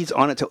believe he's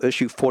on it till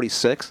issue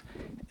 46,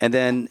 and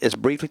then it's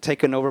briefly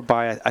taken over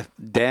by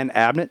Dan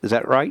Abnett. Is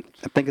that right?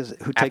 I think is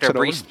who takes it over. After a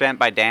brief spent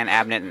by Dan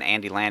Abnett and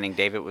Andy Lanning,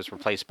 David was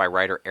replaced by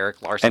writer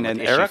Eric Larson. And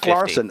with Eric 50.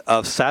 Larson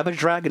of Savage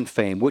Dragon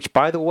fame, which,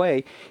 by the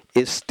way,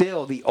 is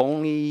still the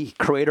only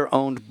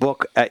creator-owned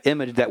book at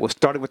Image that was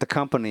started with the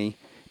company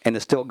and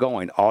is still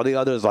going. All the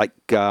others, like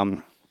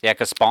yeah,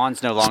 because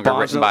Spawn's no longer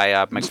written by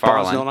McFarlane.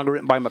 Spawn's no longer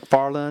written by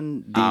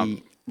McFarlane.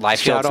 The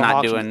Lifefield's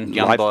not doing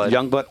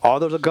Youngblood. All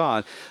those are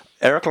gone.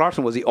 Eric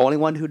Larson was the only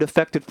one who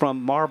defected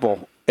from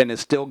Marvel and is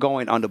still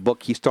going on the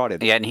book he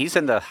started. Yeah, and he's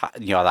in the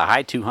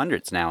high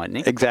 200s now, isn't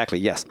he? Exactly.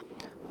 Yes.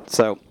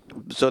 So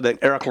that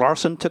Eric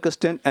Larson took a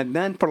stint, and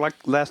then for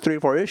like the last 3 or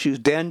 4 issues,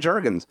 Dan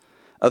Jurgens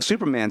of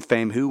Superman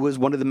fame, who was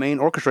one of the main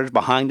orchestrators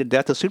behind the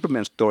Death of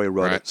Superman story,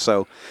 wrote it.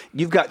 So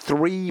you've got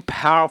 3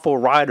 powerful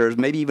writers,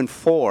 maybe even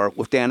 4,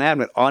 with Dan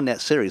Abnett on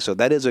that series. So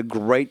that is a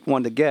great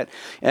one to get,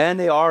 and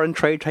they are in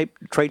trade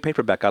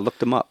paperback. I looked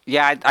them up.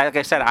 Yeah, like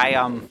I said,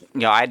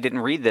 I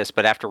didn't read this,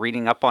 but after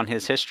reading up on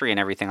his history and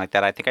everything like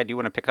that, I think I do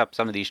want to pick up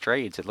some of these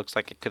trades. It looks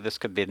like this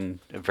could have been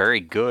very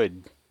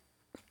good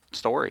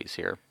stories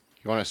here.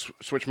 You want to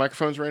switch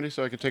microphones, Randy,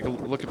 so I can take a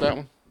look at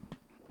that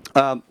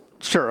one?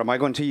 Sure. Am I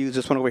going to use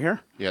this one over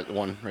here? Yeah, the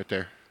one right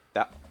there.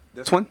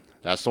 This one?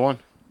 That's the one.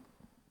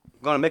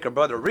 I'm going to make her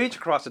brother reach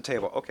across the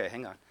table. Okay,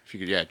 hang on. If you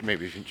could,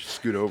 maybe if you can just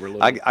scoot over a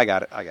little. I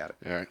got it. All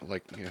right,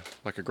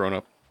 like a grown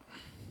up.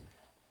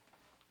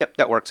 Yep,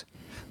 that works.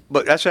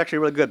 But that's actually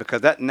really good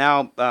because that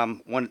now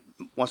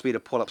wants me to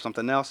pull up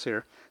something else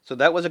here. So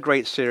that was a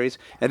great series.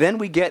 And then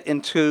we get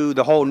into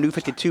the whole New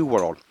 52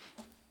 world.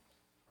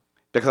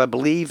 Because I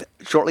believe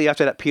shortly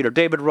after that Peter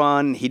David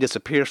run, he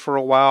disappears for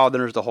a while.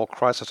 Then there's the whole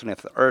Crisis on the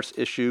Earth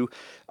issue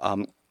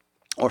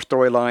or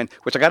storyline,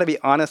 which I got to be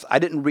honest, I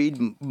didn't read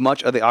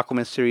much of the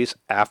Aquaman series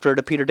after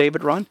the Peter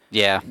David run.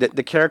 Yeah.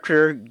 The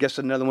character gets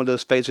another one of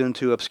those phase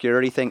into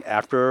obscurity thing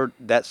after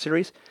that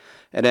series.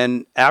 And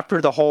then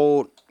after the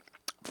whole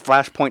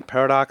Flashpoint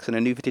Paradox and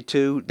the New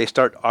 52, they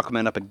start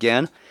Aquaman up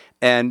again.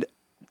 And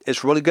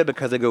it's really good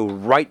because they go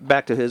right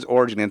back to his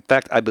origin. In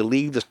fact, I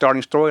believe the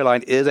starting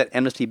storyline is at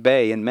Amnesty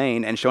Bay in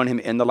Maine and showing him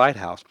in the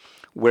lighthouse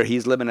where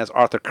he's living as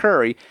Arthur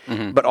Curry,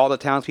 but all the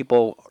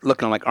townspeople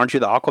looking like, aren't you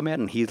the Aquaman?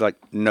 And he's like,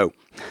 no.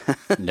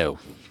 No.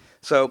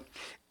 So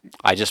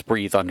I just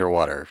breathe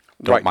underwater.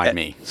 Don't mind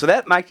me. So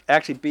that might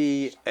actually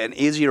be an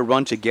easier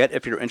run to get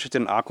if you're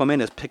interested in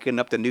Aquaman, is picking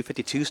up the New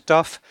 52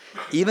 stuff.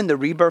 Even the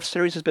Rebirth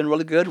series has been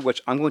really good,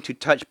 which I'm going to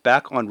touch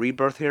back on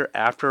Rebirth here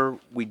after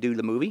we do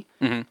the movie.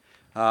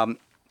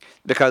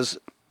 Because,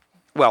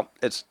 well,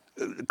 it's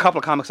a couple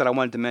of comics that I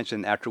wanted to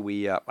mention after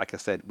we, like I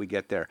said, we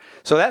get there.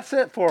 So that's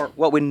it for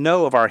what we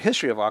know of our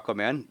history of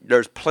Aquaman.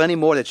 There's plenty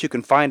more that you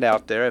can find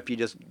out there if you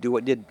just do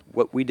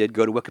what we did,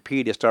 go to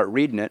Wikipedia, start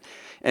reading it.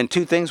 And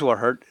two things will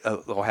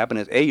happen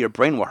is A, your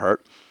brain will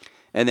hurt,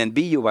 and then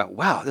B, you'll go,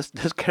 wow, this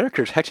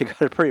character's actually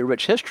got a pretty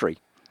rich history.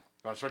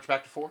 Want to switch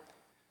back to 4?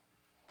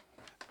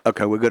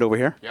 Okay, we're good over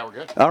here? Yeah, we're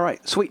good. All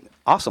right, sweet,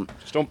 awesome.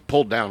 Just don't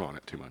pull down on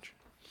it too much.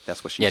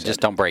 That's what she said. Yeah, just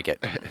don't break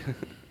it.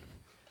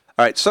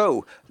 All right,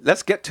 so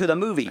let's get to the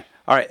movie.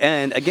 All right,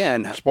 and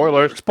again,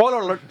 Spoilers. Spoiler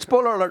alert!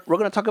 Spoiler alert! We're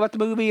going to talk about the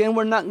movie, and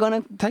we're not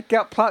going to take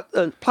out plot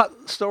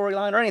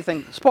storyline or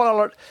anything. Spoiler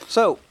alert!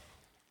 So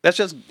let's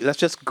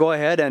just go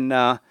ahead and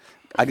I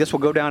guess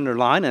we'll go down the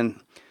line. And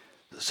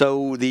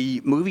so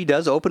the movie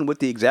does open with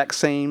the exact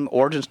same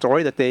origin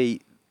story that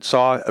they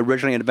saw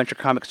originally in Adventure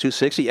Comics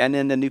 260, and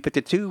in the New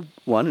 52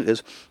 one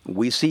is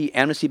we see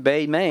Amnesty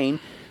Bay, Maine,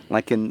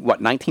 like in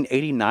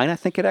 1989, I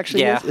think it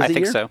actually is. I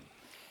think so.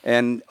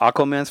 And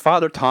Aquaman's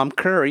father, Tom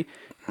Curry,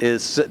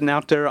 is sitting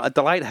out there at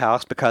the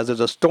lighthouse because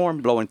there's a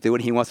storm blowing through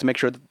it. He wants to make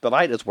sure that the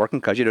light is working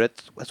because,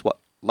 that's what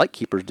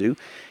lightkeepers do.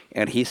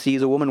 And he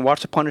sees a woman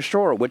washed upon the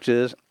shore, which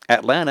is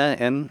Atlanta,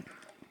 and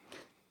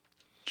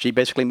she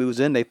basically moves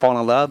in. They fall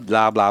in love,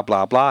 blah, blah,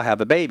 blah, blah,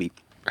 have a baby.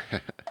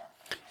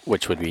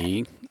 Which would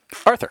be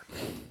Arthur.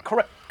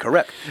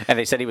 Correct. And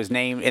they said he was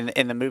named,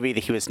 in the movie,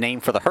 that he was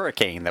named for the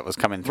hurricane that was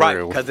coming through.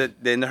 Right, because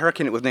in the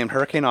hurricane, it was named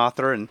Hurricane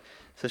Arthur, and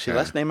so she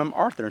let's name him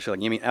Arthur. And she's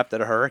like, you mean after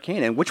the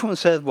hurricane? And which one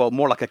says, well,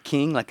 more like a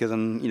king, like as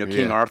in,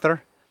 King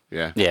Arthur?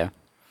 Yeah. Yeah.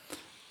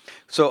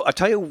 So I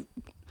tell you,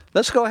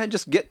 let's go ahead and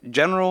just get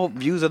general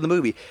views of the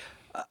movie.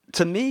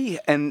 To me,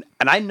 and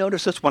I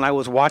noticed this when I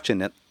was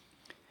watching it,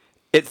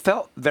 it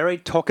felt very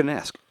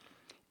Tolkien-esque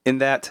in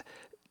that,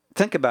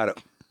 think about it,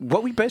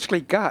 what we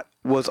basically got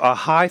was a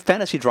high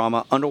fantasy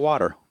drama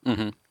underwater.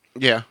 Mm-hmm.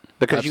 Yeah.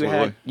 Because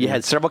absolutely. you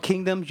had several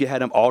kingdoms, you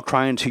had them all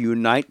trying to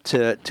unite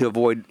to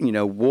avoid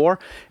war,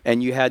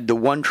 and you had the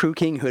one true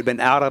king who had been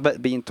out of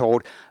it being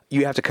told,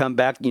 you have to come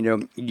back,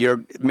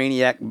 your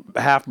maniac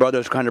half brother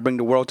is trying to bring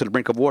the world to the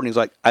brink of war, and he's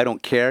like, I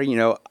don't care,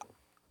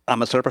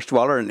 I'm a surface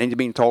dweller, and he's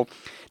being told,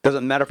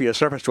 doesn't matter if you're a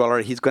surface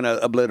dweller, he's going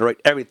to obliterate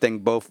everything,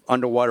 both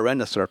underwater and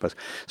the surface.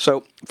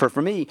 So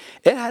for me,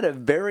 it had a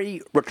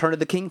very Return of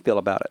the King feel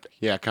about it.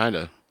 Yeah, kind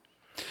of.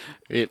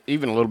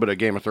 Even a little bit of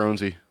Game of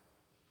Thronesy.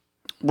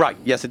 Right.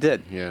 Yes, it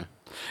did. Yeah.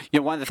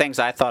 One of the things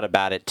I thought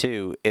about it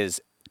too is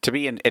to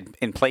be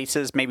in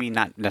places, maybe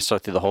not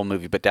necessarily through the whole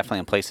movie, but definitely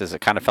in places,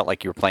 it kind of felt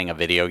like you were playing a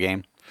video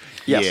game.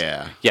 Yes.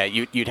 Yeah.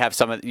 Yeah, you'd have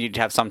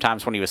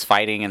sometimes when he was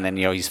fighting, and then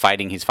he's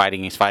fighting.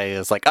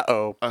 It's like,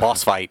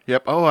 boss fight.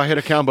 Yep. Oh, I hit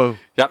a combo.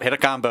 Yep, hit a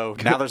combo.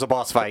 Now there's a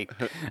boss fight.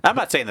 I'm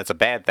not saying that's a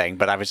bad thing,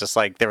 but I was just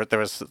like, there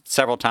was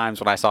several times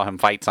when I saw him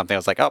fight something, I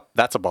was like, oh,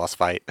 that's a boss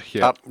fight.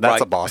 Yep. Oh,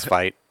 that's a Right. boss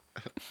fight.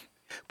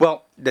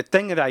 Well, the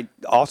thing that I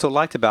also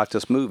liked about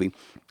this movie,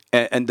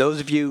 and those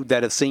of you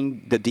that have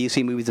seen the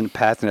DC movies in the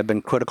past and have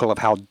been critical of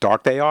how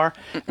dark they are,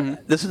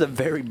 this is a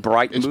very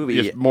bright movie.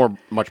 It's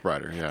much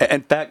brighter. Yeah.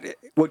 In fact,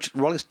 which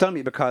really stunned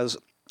me because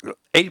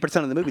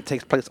 80% of the movie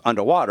takes place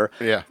underwater.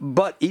 Yeah.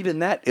 But even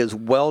that is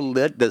well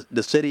lit.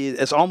 The city,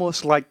 it's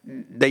almost like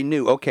they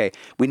knew, okay,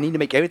 we need to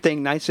make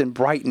everything nice and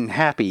bright and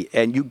happy.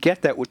 And you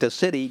get that with the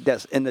city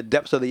that's in the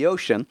depths of the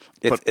ocean.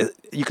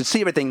 You can see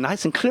everything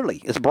nice and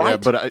clearly. It's bright. Yeah,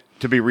 but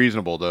to be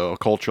reasonable, though, a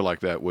culture like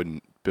that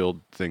wouldn't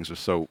build things with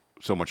so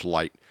much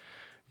light,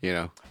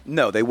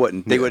 No, they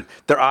wouldn't.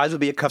 Their eyes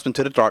would be accustomed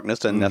to the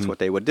darkness, and that's what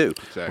they would do.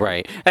 Exactly.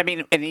 Right. I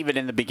mean, and even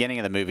in the beginning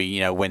of the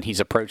movie, when he's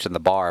approaching the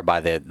bar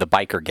by the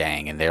biker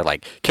gang, and they're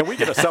like, "Can we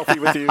get a selfie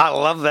with you?" I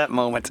love that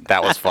moment.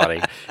 That was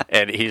funny.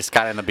 And he's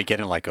kind of in the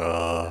beginning like,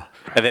 "Oh,"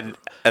 and then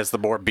as the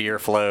more beer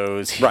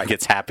flows, he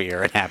gets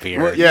happier and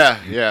happier. Well,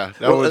 Yeah.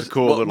 That was a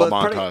cool little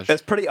montage.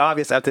 It's pretty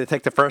obvious after they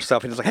take the first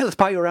selfie. It's like, hey, let's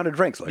buy you a round of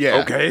drinks. Like,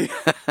 Yeah. okay.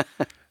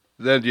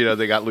 Then,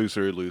 they got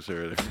looser and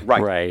looser.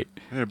 Right. Right.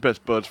 They're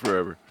best buds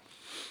forever.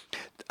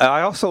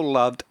 I also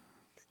loved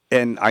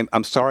and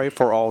I'm sorry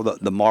for all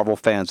the Marvel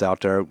fans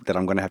out there that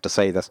I'm going to have to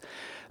say this.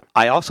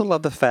 I also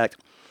love the fact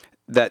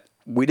that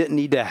we didn't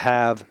need to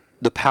have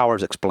the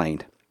powers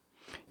explained.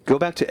 Go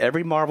back to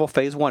every Marvel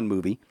Phase 1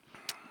 movie.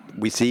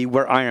 We see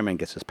where Iron Man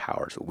gets his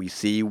powers. We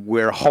see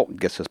where Hulk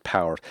gets his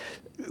powers.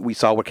 We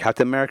saw where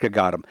Captain America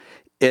got them.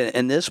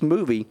 In this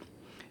movie,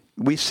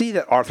 we see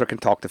that Arthur can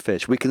talk to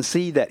fish. We can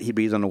see that he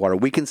breathes underwater.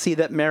 We can see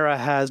that Mera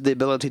has the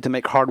ability to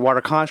make hard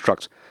water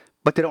constructs.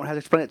 But they don't have to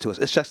explain it to us.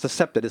 It's just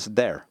accepted. It's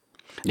there.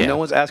 Yeah. No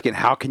one's asking,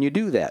 how can you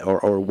do that?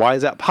 Or why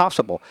is that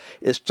possible?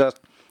 It's just,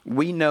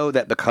 we know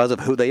that because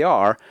of who they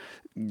are,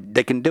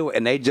 they can do it.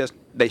 And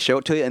they show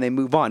it to you and they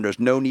move on. There's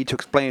no need to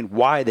explain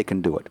why they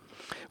can do it.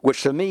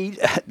 Which to me,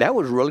 that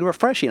was really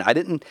refreshing. I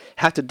didn't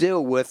have to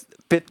deal with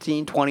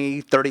 15,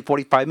 20, 30,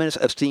 45 minutes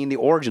of seeing the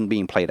origin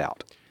being played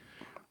out.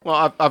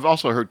 Well, I've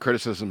also heard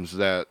criticisms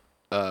that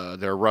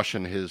they're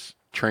rushing his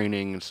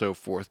training and so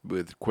forth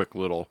with quick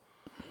little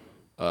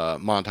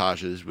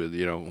montages with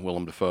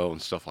Willem Dafoe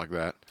and stuff like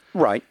that.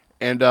 Right.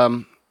 And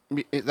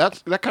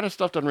that kind of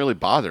stuff doesn't really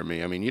bother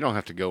me. I mean, you don't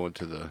have to go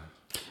into the.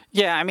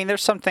 Yeah, I mean,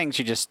 there's some things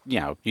you just,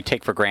 you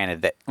take for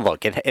granted that,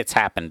 look, it's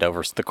happened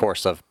over the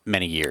course of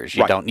many years.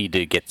 You Right. don't need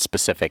to get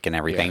specific and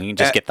everything. Yeah. You can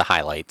just get the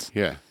highlights.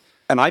 Yeah.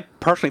 And I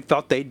personally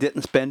felt they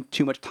didn't spend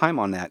too much time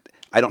on that.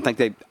 I don't think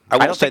I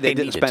don't won't say think they they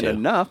didn't needed spend to.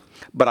 enough,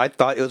 but I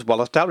thought it was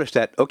well established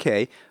that,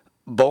 okay,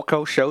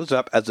 Volko shows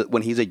up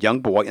when he's a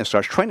young boy and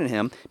starts training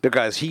him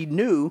because he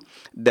knew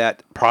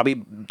that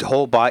probably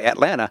told by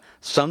Atlanta,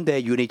 someday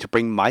you need to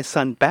bring my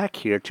son back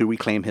here to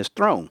reclaim his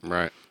throne.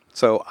 Right.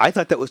 So I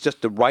thought that was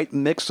just the right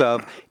mix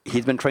of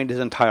he's been trained his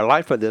entire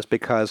life for this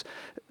because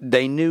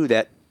they knew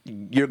that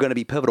you're going to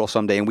be pivotal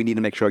someday and we need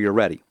to make sure you're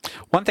ready.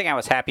 One thing I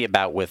was happy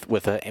about with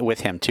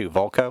him too,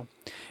 Volko,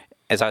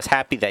 is I was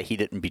happy that he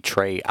didn't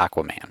betray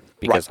Aquaman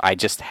because I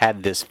just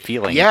had this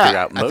feeling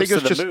throughout most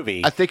of the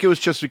movie. I think it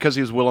was just because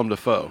he was Willem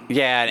Dafoe.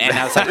 Yeah, and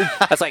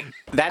I was like,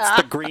 that's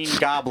the Green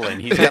Goblin.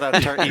 He's got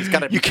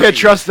to. You can't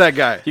trust that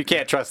guy. You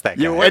can't trust that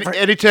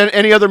guy.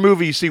 Any other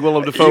movie you see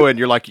Willem Dafoe in,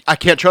 you're like, I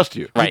can't trust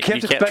you. Right, you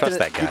can't trust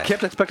that guy. You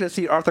kept expecting to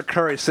see Arthur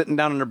Curry sitting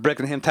down on a brick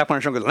and him tapping on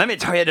his shoulder and goes, let me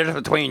tell you the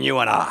difference between you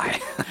and I.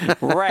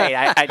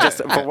 Right. I just,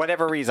 for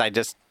whatever reason, I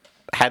just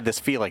had this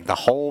feeling the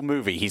whole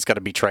movie he's going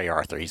to betray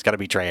Arthur. He's going to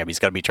betray him. He's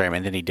going to betray him.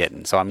 And then he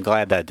didn't. So I'm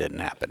glad that didn't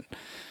happen.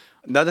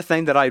 Another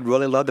thing that I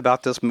really loved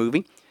about this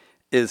movie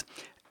is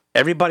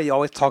everybody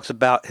always talks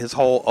about his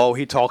whole,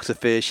 he talks to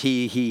fish,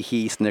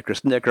 he,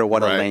 snicker,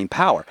 what a Right. lame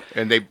power.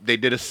 And they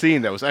did a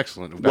scene that was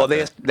excellent. About Well,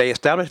 that. they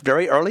established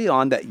very early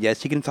on that,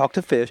 yes, he can talk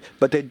to fish,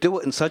 but they do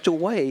it in such a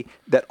way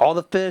that all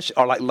the fish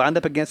are like lined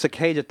up against the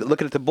cage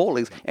looking at the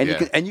bullies, and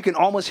Yeah. you can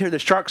almost hear the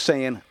shark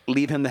saying,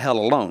 leave him the hell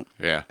alone.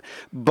 Yeah.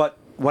 But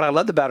what I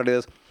loved about it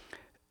is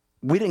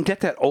we didn't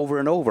get that over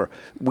and over.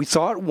 We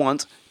saw it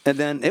once, and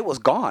then it was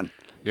gone.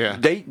 Yeah.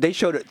 They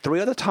showed it 3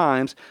 other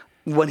times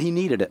when he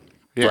needed it.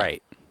 Yeah.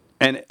 Right.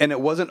 And it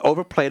wasn't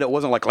overplayed. It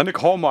wasn't like, let me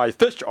call my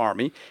fish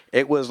army.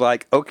 It was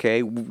like,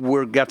 okay,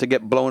 we're got to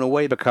get blown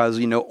away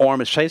because, Orm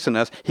is chasing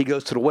us. He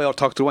goes to the whale,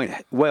 talks to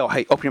the whale,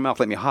 hey, open your mouth,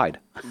 let me hide.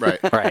 Right.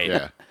 Right.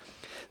 Yeah.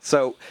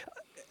 So,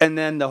 and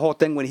then the whole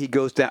thing when he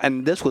goes down,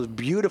 and this was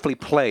beautifully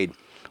played,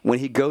 when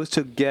he goes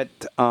to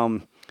get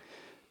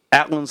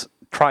Atlan's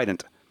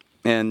trident,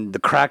 and the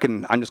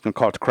Kraken, I'm just going to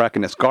call it the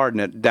Kraken that's guarding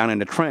it down in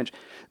the trench,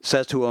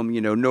 says to him,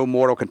 no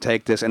mortal can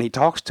take this, and he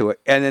talks to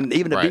it. And then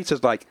even the Right. beast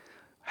is like,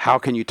 how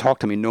can you talk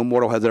to me? No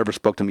mortal has ever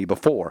spoke to me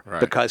before. Right.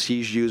 Because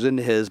he's using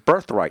his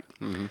birthright.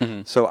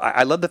 Mm-hmm. So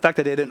I love the fact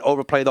that they didn't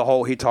overplay the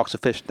whole he talks to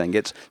fish thing.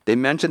 They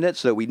mentioned it,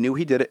 so we knew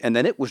he did it, and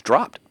then it was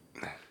dropped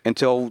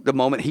until the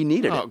moment he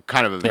needed it.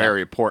 Kind of a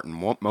very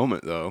important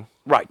moment, though.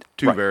 Right.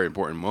 Two right. very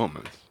important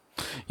moments.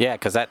 Yeah,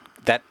 because that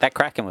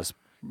Kraken was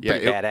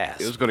pretty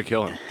badass. It was going to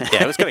kill him.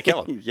 Yeah, it was going to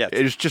kill him. Yes.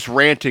 It was just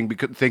ranting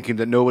because thinking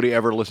that nobody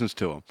ever listens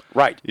to him.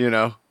 Right.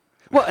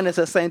 Well, and it's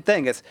the same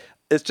thing.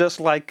 It's just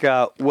like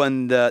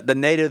when the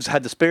natives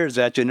had the spears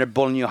at you and they're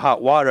boiling you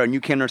hot water and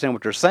you can't understand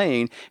what they're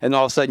saying, and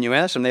all of a sudden you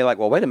answer them, they're like,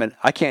 well, wait a minute,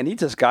 I can't eat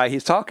this guy.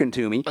 He's talking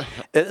to me.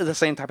 It's the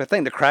same type of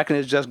thing. The Kraken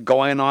is just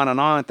going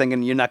on,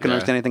 thinking you're not going to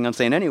understand anything I'm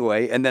saying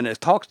anyway, and then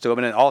it talks to him,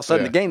 and then all of a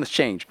sudden the game has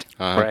changed.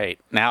 Right.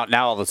 Now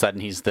all of a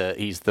sudden he's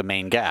the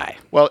main guy.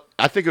 Well,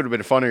 I think it would have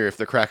been funnier if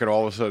the Kraken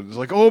all of a sudden was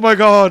like, oh my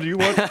God, you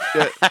want...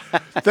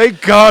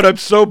 Thank God, I'm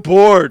so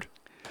bored.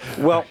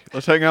 Well,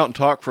 Let's hang out and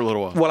talk for a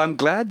little while. well, I'm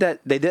glad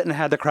that they didn't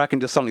have the Kraken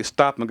just suddenly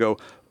stop and go,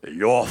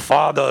 your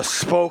father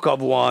spoke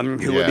of one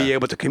who would be Yeah.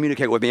 able to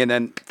communicate with me, and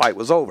then fight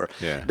was over.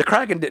 Yeah. The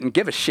Kraken didn't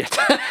give a shit.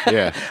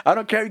 Yeah. I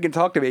don't care if you can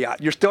talk to me.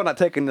 You're still not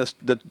taking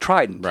the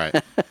trident.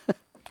 Right.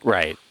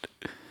 Right.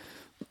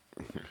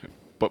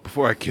 But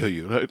before I kill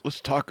you, let's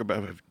talk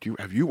about,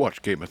 have you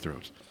watched Game of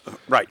Thrones?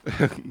 Right.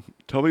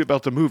 Tell me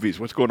about the movies.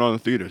 What's going on in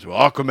the theaters? Well,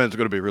 Aquaman's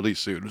going to be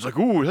released soon. It's like,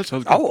 ooh, that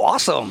sounds good. Oh,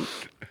 awesome.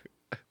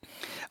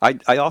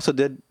 I also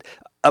did.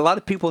 A lot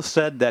of people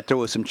said that there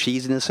was some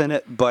cheesiness in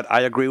it, but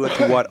I agree with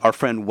what our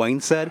friend Wayne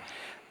said.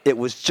 It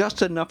was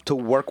just enough to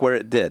work where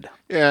it did.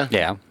 Yeah.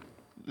 Yeah.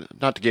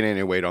 Not to get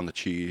any weight on the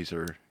cheese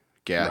or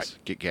get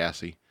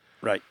gassy.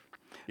 Right.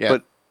 Yeah.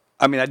 But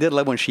I mean, I did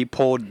love when she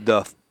pulled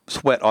the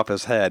sweat off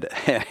his head,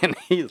 and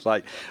he's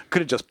like,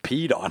 could have just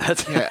peed on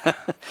it. Yeah.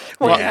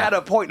 Well, he had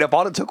a point. If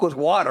all it took was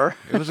water.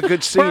 It was a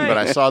good scene, but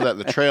I Right. saw that in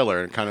the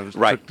trailer and kind of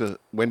took the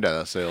wind out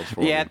of sails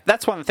for Yeah, me.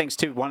 that's one of the things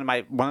too. One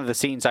of the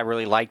scenes I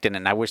really liked in it,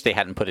 and I wish they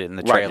hadn't put it in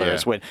the Right, trailer,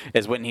 yeah.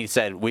 is when he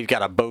said, "We've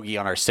got a bogey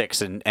on our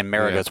 6," and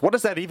Mara Yeah. goes, "What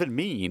does that even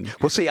mean?"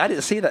 Well, see, I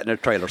didn't see that in the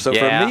trailer. So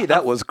Yeah. for me,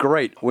 that was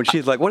great. When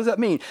she's like, what does that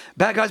mean?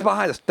 Bad guys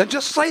behind us. Then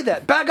just say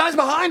that. Bad guys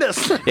behind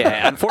us.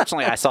 Yeah,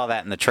 unfortunately, I saw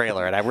that in the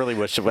trailer, and I really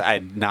wish I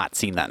had not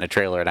seen that in the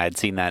trailer, and I had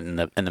seen that in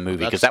the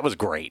movie because that was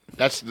great.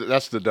 That's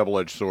the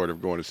double-edged sword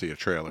of going to see a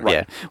trailer.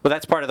 Yeah, well,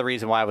 that's part of the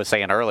reason why I was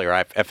saying earlier.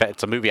 If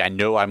it's a movie I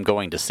know I'm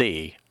going to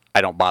see, I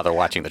don't bother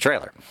watching the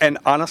trailer. And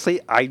honestly,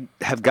 I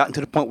have gotten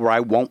to the point where I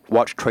won't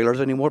watch trailers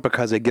anymore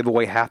because they give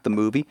away half the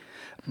movie.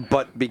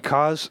 But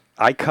because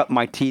I cut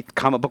my teeth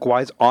comic book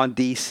wise on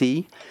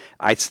DC,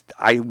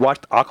 I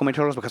watched Aquaman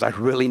trailers because I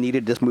really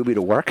needed this movie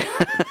to work.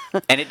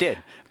 And it did.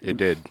 It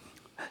did.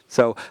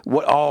 So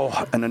what?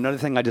 Oh, and another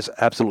thing I just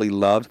absolutely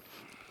loved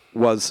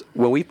was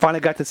when we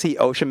finally got to see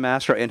Ocean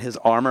Master in his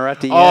armor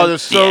at the end. Oh, they're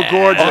so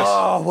gorgeous.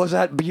 Oh, was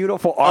that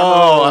beautiful armor?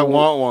 Oh, I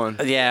want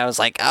one. Yeah, I was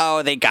like,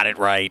 oh, they got it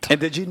right.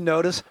 And did you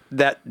notice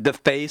that the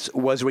face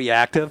was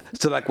reactive?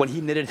 So like when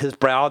he knitted his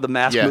brow, the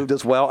mask Yeah. moved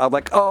as well. I was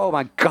like, oh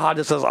my God,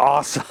 this is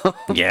awesome.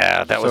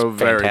 Yeah, that So was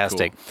very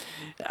fantastic.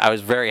 I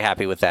was very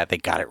happy with that. They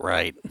got it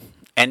right.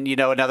 And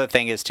another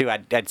thing is too,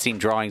 I'd seen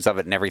drawings of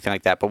it and everything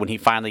like that, but when he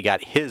finally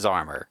got his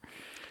armor,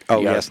 Oh,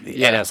 you know, yes.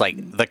 and I was like,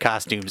 the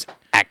costume's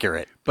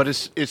accurate. But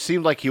it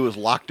seemed like he was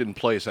locked in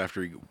place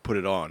after he put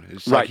it on.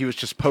 It's Right. like he was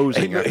just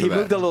posing He, after he that.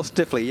 moved a little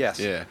stiffly, yes.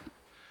 Yeah.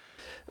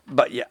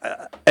 But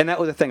yeah, and that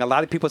was the thing. A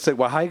lot of people said,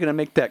 well, how are you going to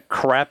make that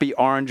crappy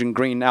orange and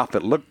green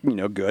outfit look,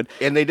 good?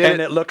 And they did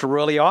And it. it looked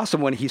really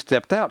awesome when he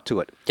stepped out to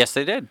it. Yes,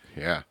 they did.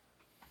 Yeah.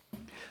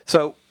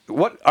 So,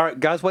 all right,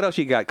 guys, what else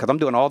you got? Because I'm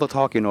doing all the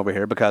talking over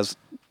here because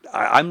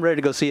I'm ready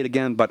to go see it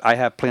again, but I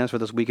have plans for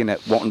this weekend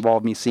that won't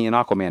involve me seeing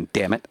Aquaman.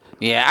 Damn it.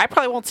 Yeah, I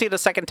probably won't see it a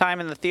second time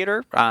in the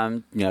theater.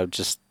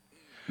 Just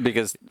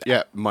because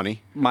Yeah,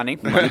 money. money.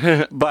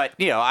 But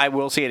I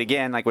will see it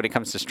again, like when it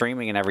comes to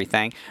streaming and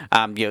everything.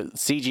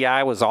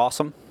 CGI was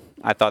awesome.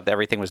 I thought that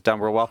everything was done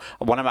real well.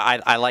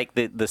 I like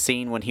the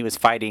scene when he was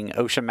fighting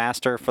Ocean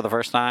Master for the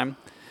first time.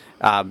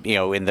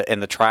 In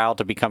the trial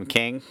to become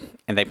king,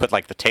 and they put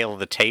like the tail of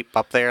the tape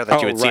up there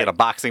that you would see right. at a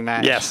boxing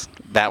match. Yes.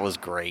 That was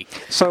great.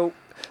 So,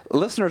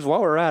 listeners, while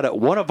we're at it,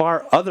 one of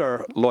our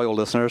other loyal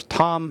listeners,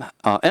 Tom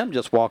M,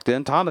 just walked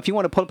in. Tom, if you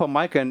want to pull up a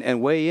mic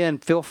and weigh in,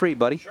 feel free,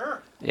 buddy.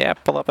 Sure. Yeah,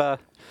 pull up a.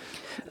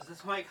 Is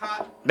this mic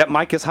hot? That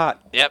mic is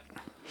hot. Yep.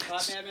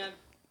 Hot, man?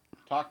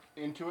 Talk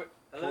into it.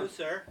 Hello,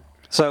 sir.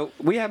 So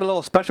we have a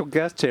little special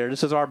guest here.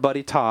 This is our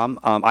buddy Tom.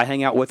 I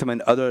hang out with him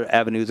in other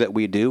avenues that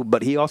we do,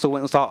 but he also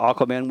went and saw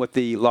Aquaman with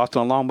the Lost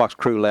on a Long Box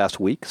crew last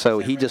week. So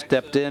he just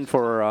stepped in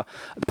for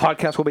the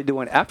podcast we'll be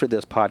doing after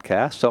this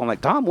podcast. So I'm like,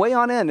 Tom, weigh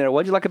on in there.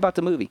 What'd you like about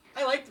the movie?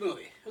 I liked the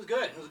movie. It was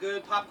good. It was a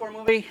good popcorn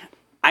movie.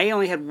 I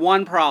only had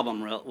one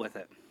problem with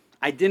it.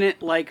 I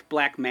didn't like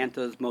Black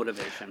Manta's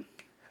motivation.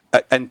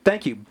 And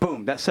thank you.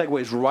 Boom. That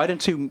segues right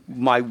into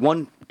my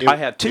one. I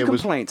have two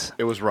complaints.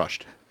 It was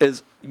rushed.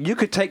 Is you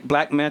could take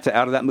Black Manta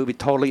out of that movie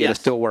totally and it Yes.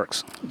 still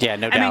works. Yeah,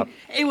 no I doubt. mean,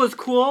 it was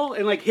cool,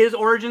 and like his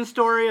origin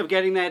story of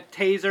getting that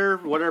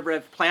taser, whatever,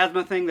 that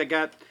plasma thing that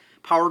got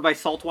powered by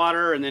salt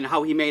water, and then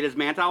how he made his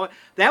manta.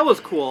 That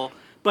was cool,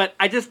 but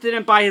I just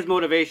didn't buy his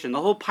motivation.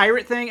 The whole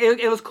pirate thing,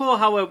 it was cool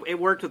how it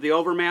worked with the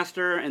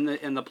Overmaster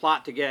and the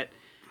plot to get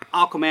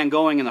Aquaman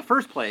going in the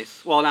first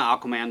place. Well,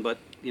 not Aquaman, but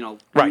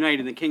Right.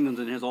 uniting the kingdoms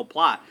in his whole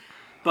plot.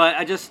 But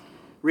I just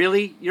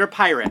really, you're a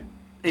pirate,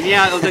 and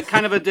yeah, it was a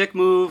kind of a dick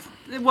move.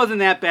 It wasn't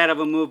that bad of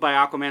a move by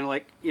Aquaman.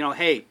 Like,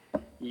 hey,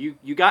 you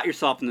got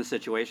yourself in this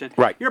situation.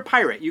 Right. You're a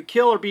pirate. You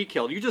kill or be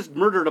killed. You just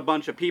murdered a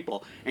bunch of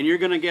people, and you're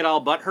gonna get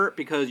all butthurt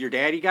because your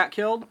daddy got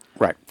killed.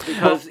 Right.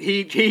 Because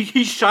he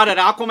shot at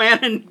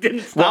Aquaman and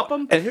didn't stop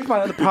him. And here's my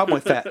other problem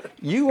with that.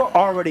 You are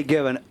already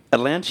given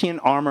Atlantean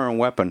armor and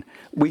weapon.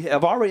 We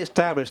have already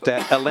established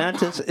that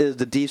Atlantis is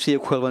the DC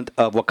equivalent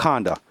of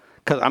Wakanda.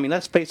 Because, I mean,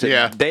 let's face it,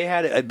 Yeah. they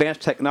had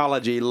advanced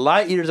technology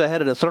light years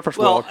ahead of the surface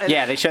Well, world.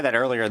 Yeah, they showed that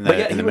earlier in the But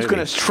yet in he the was movie.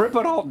 going to strip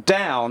it all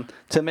down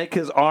to make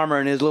his armor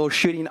and his little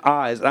shooting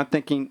eyes. And I'm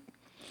thinking,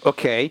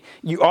 okay,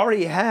 you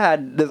already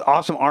had this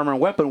awesome armor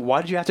and weapon.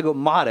 Why did you have to go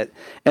mod it?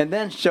 And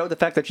then show the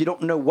fact that you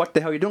don't know what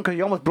the hell you're doing because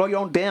you almost blow your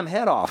own damn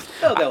head off.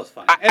 Oh, that was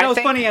funny. I And it was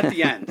think- funny at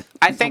the end.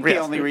 I think the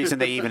Yes. only reason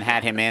they even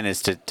had him in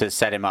is to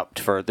set him up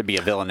to be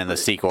a villain in the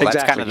sequel. That's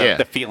kind Exactly. of the, Yeah.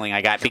 the feeling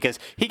I got because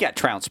he got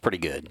trounced pretty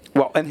good.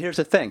 Well, and here's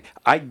the thing.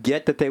 I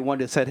get that they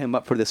wanted to set him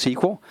up for the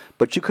sequel,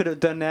 but you could have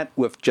done that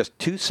with just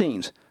two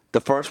scenes. The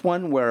first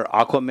one where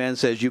Aquaman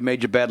says you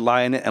made your bed,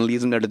 lie in it, and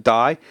leaves him there to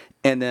die.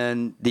 And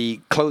then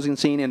the closing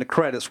scene in the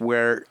credits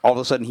where all of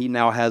a sudden he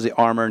now has the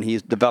armor and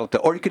he's developed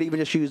it. Or you could even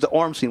just use the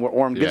Orm scene where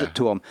Orm gives Yeah. it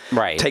to him.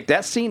 Right. Take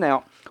that scene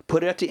out,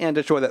 put it at the end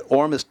to show that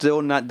Orm is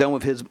still not done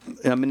with his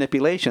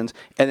manipulations.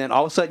 And then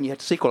all of a sudden you have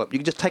to sequel it. You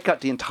can just take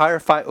out the entire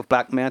fight with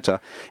Black Manta.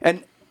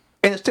 And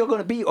And it's still going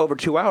to be over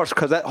 2 hours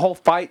because that whole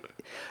fight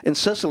in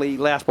Sicily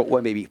lasts,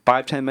 what, maybe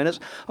 5-10 minutes?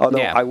 Although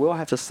Yeah. I will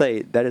have to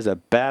say that is a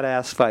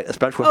badass fight,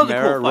 especially That with was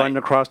a cool Mara fight. running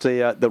across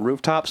the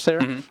rooftops there.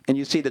 And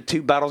you see the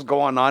two battles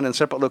going on in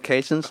separate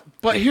locations.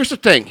 But here's the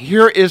thing.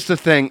 Here is the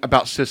thing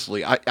about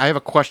Sicily. I have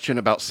a question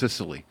about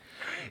Sicily.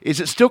 Is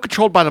it still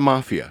controlled by the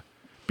mafia?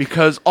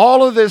 Because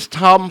all of this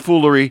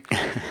tomfoolery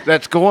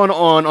that's going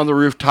on the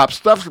rooftop,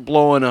 stuff's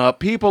blowing up,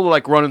 people are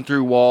like running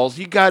through walls.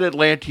 You got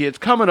Atlanteans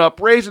coming up,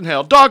 raising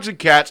hell, dogs and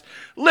cats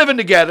living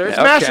together. It's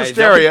mass Okay,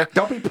 hysteria.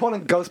 Don't be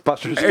pulling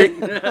Ghostbusters.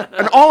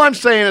 And all I'm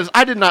saying is,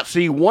 I did not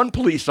see one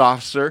police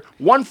officer,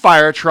 one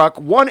fire truck,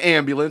 one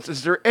ambulance.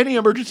 Is there any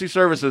emergency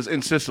services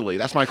in Sicily?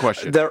 That's my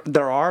question.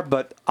 There are,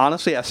 but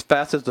honestly, as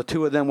fast as the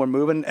two of them were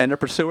moving and their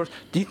pursuers,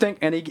 do you think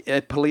any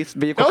police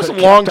vehicle That was a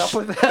could long. have kept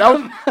up with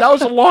them? That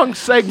was a long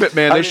segment,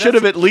 man. I They mean, should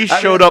have at least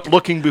showed up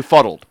looking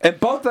befuddled. And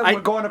both of them I-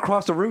 were going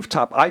across the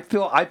rooftop. I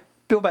feel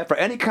bad for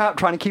any cop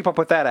trying to keep up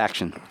with that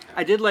action.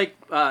 I did like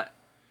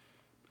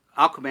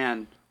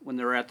Aquaman when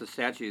they were at the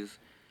statues,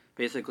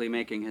 basically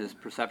making his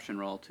perception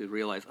roll to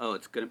realize, oh,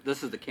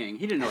 this is the king.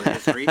 He didn't know the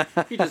history.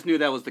 He just knew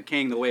that was the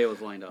king the way it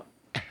was lined up.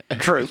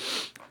 True.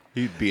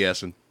 He's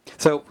BSing.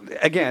 So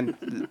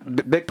again,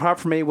 big part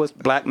for me was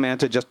Black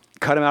Manta. Just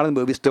cut him out of the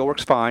movie. Still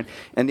works fine.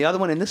 And the other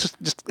one, and this is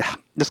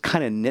just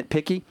kind of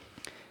nitpicky.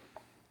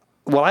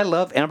 Well, I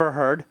love Amber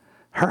Heard.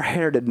 Her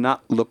hair did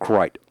not look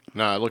right.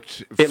 No, it looked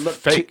Too,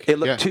 fake. it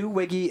looked Yeah. too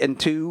wiggy and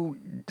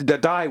the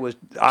dye was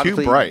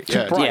obviously bright, Too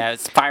yeah. bright. Yeah,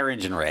 it's fire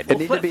engine red. It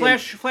needed to be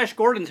Flash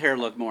Gordon's hair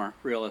looked more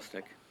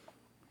realistic.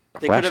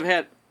 They Flash- could have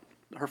had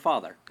her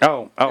father.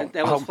 Oh,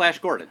 That was Flash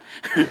Gordon.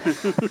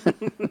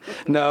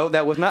 no,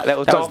 that was not. That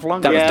was That Dolph was-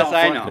 Lundgren. that was Yes, Dolph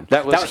I Lundgren. know.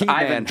 That was Ivan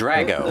He-Man.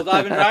 Drago. Was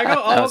Ivan Drago?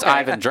 Oh, That was okay.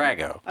 Ivan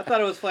Drago. I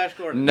thought it was Flash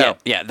Gordon. No.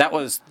 Yeah, that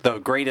was the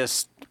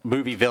greatest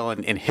movie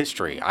villain in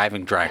history,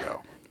 Ivan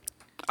Drago.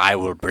 I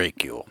will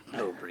break you.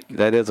 Oh, pretty good.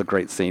 That is a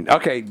great scene.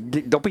 Okay,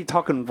 don't be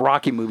talking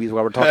Rocky movies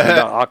while we're talking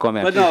about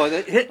Aquaman. But no,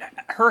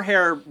 her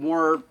hair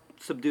more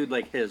subdued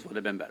like his would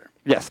have been better.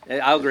 Yes.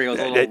 I'll agree. It was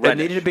a little It reddish.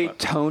 needed to be but-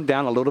 toned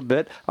down a little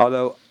bit.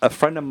 Although a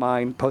friend of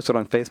mine posted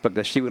on Facebook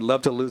that she would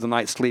love to lose a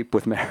night's sleep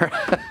with Mara.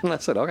 And I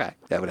said, okay,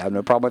 I would have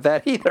no problem with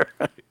that either.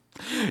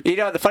 You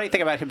know, the funny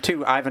thing about him,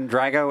 too, Ivan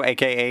Drago,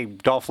 a.k.a.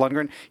 Dolph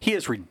Lundgren, he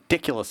is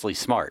ridiculously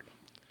smart.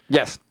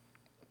 Yes.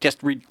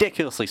 Just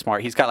ridiculously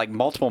smart. He's got like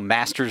multiple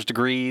master's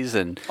degrees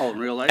and Oh, in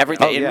real life?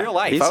 everything Oh, in yeah. real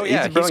life. He's- oh yeah,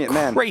 he's a brilliant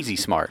man. crazy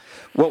smart.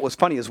 What was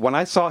funny is when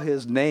I saw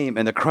his name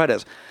in the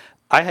credits,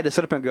 I had to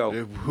sit up and go,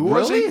 Who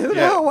was really? he? Who the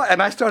Yeah. hell? And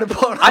I started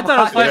blowing I thought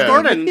it was Flash Yeah.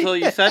 Gordon until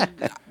you said.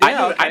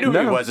 I knew who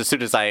he No. was as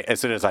soon as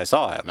I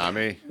saw him. Not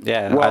me.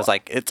 Yeah, Well- I was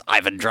like, it's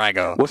Ivan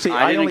Drago. Well, see,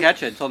 I didn't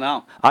catch it until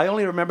now. I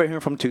only remember him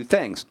from two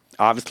things.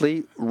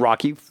 Obviously,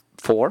 Rocky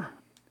 4.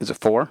 Is it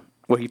 4?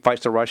 Where he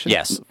fights the Russians?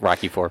 Yes,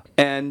 Rocky 4.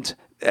 And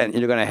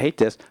you're going to hate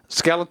this,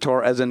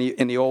 Skeletor as in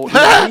the old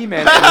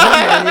He-Man,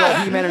 and the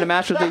old He-Man and the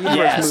Master of the Universe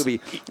Yes. movie.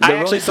 I They're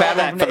actually really saw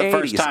battling that from for the 80s.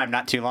 first time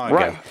not too long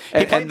Right. ago.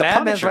 He played And the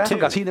Madman's Punisher, laughing too.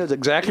 because he knows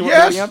exactly what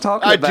Yes, movie I'm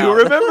talking I about. do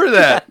remember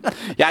that.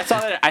 Yeah,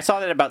 I saw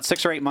that about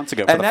 6 or 8 months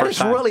ago for And the that first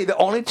is time. really the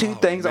only two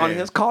things on man.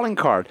 his calling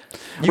card.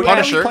 You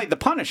Punisher. played the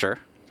Punisher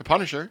The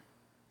Punisher.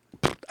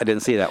 I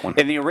didn't see that one.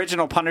 in the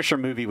original Punisher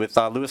movie with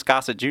Louis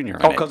Gossett Jr. in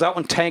Oh, it. because that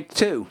one tanked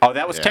too. Oh,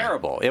 that was Yeah.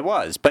 terrible. It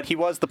was, but he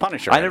was the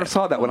Punisher. I in never it.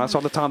 saw that one. I saw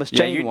the Thomas Yeah,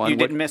 Jane you, one. you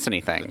where- didn't miss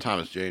anything.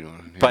 Thomas Jane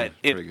one. Yeah, But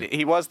pretty good.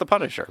 he was the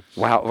Punisher.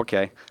 Wow.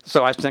 Okay.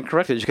 So I stand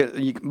corrected.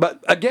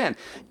 But again,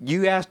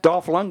 you ask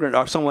Dolph Lundgren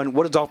or someone,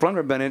 what has Dolph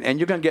Lundgren been in, and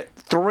you're going to get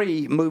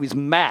 3 movies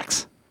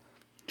max.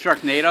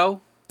 Sharknado.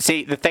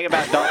 See, the thing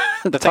about Dolph,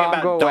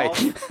 Tom, go away.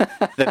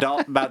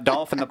 about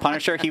Dolph and the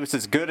Punisher, he was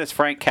as good as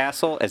Frank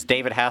Castle as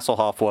David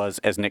Hasselhoff was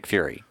as Nick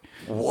Fury.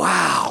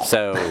 Wow.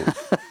 So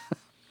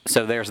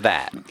there's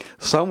that.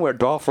 Somewhere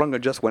Dolph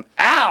Lundgren just went,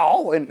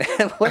 ow, and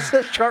what's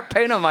this sharp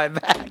pain on my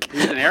back?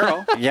 He's an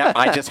arrow. Yeah,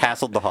 I just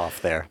hassled the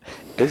Hoff there.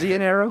 Is he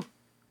an arrow?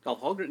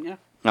 Dolph Lundgren, yeah.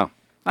 No.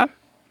 Huh?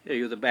 Yeah,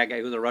 he was a bad guy.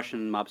 He was a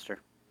Russian mobster.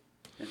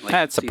 In,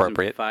 That's season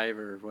appropriate. 5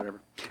 or whatever.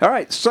 All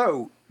right.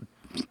 So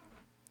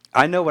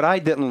I know what I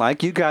didn't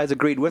like. You guys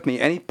agreed with me.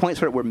 Any points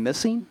that we're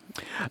missing?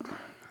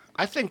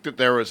 I think that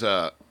there was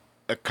a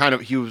kind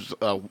of he was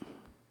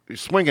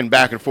swinging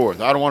back and forth.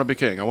 I don't want to be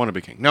king. I want to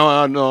be king. No,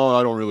 I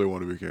don't really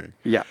want to be king.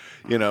 Yeah.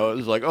 You know, it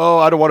was like, oh,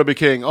 I don't want to be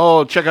king.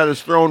 Oh, check out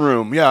his throne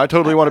room. Yeah, I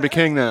totally want to be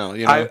king now.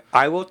 You know,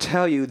 I will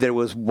tell you, there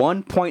was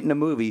one point in the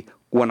movie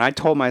when I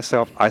told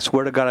myself, I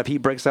swear to God, if he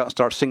breaks out and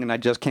starts singing, I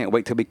just can't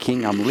wait to be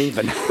king, I'm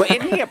leaving. But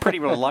isn't he a pretty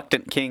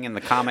reluctant king in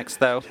the comics,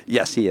 though?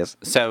 Yes, he is.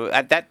 So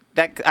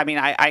I mean,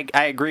 I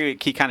agree.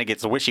 He kind of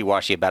gets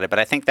wishy-washy about it, but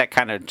I think that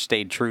kind of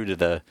stayed true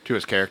to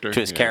his character.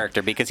 his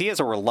character because he is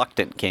a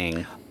reluctant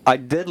king. I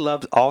did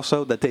love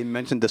also that they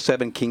mentioned the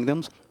 7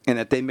 kingdoms and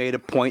that they made a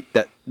point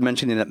that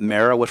mentioning that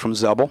Mara was from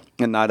Zebul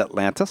and not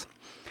Atlantis.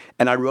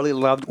 And I really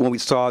loved when we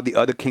saw the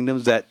other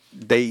kingdoms that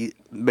they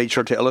made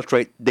sure to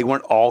illustrate they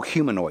weren't all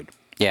humanoid.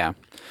 Yeah,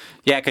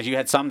 because you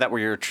had some that were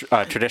your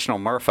traditional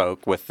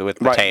merfolk with the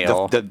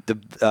tail.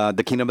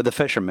 The kingdom of the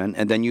fishermen,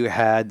 and then you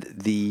had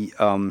the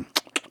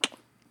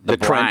the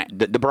brine,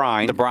 the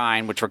brine. the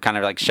brine, which were kind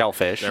of like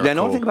shellfish. They're The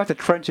only cool. thing about the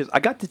trench is, I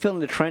got the feeling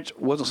the trench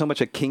wasn't so much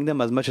a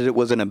kingdom as much as it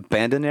was an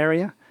abandoned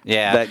area.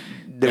 Yeah. That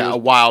there Yeah, was, a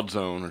wild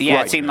zone. Or Yeah,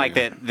 something. it seemed like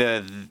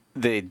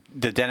the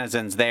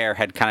denizens there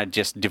had kind of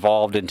just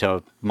devolved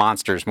into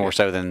monsters more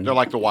so than They're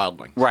like the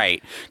wildlings.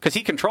 right, because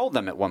he controlled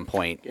them at one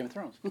point. Game of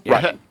Thrones.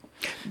 Right.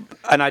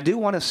 And I do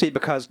want to see,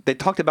 because they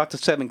talked about the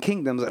seven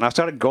kingdoms, and I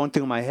started going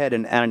through my head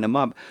and adding them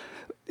up.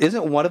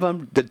 Isn't one of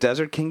them the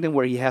desert kingdom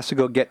where he has to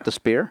go get the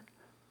spear?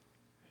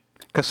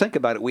 Because think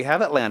about it. We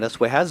have Atlantis.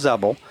 We have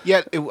Zebul.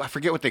 Yeah, I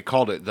forget what they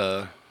called it.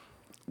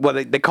 Well,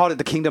 they called it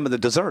the kingdom of the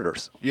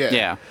deserters.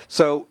 Yeah.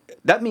 So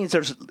that means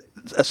there's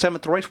a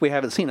seventh race we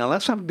haven't seen.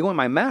 Unless I'm doing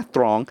my math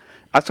wrong,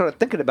 I started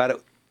thinking about it.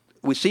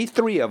 We see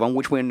three of them,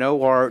 which we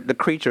know are the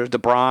creatures, the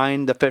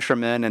brine, the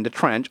fishermen, and the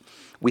trench.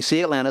 We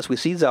see Atlantis, we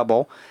see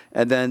Zebul,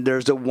 and then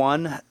there's the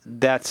one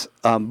that's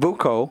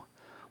Vuko.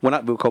 Well,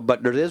 not Vuko,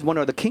 but there is one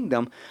other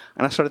kingdom.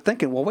 And I started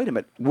thinking, well, wait a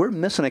minute. We're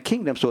missing a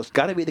kingdom, so it's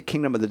got to be the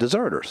kingdom of the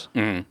deserters.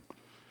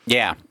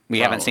 Yeah, we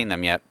haven't seen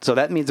them yet. So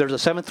that means there's a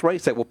seventh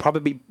race that will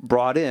probably be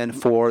brought in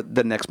for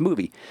the next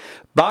movie.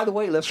 By the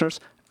way,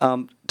 listeners,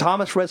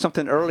 Thomas read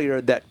something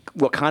earlier that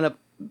will kind of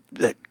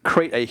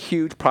create a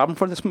huge problem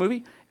for this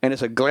movie, and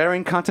it's a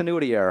glaring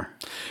continuity error.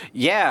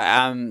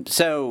 Yeah,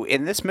 so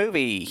in this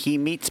movie, he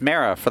meets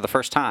Mara for the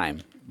first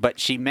time, but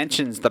she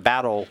mentions the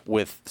battle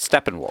with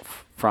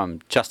Steppenwolf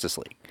from Justice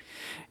League.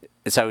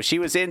 So she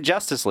was in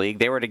Justice League.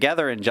 They were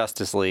together in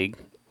Justice League,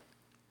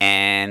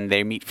 and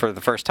they meet for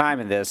the first time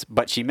in this,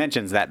 but she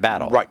mentions that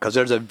battle. Right, because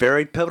there's a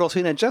very pivotal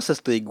scene in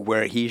Justice League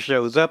where he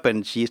shows up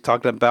and she's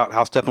talking about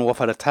how Steppenwolf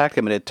had attacked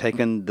him and had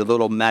taken the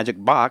little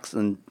magic box,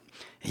 and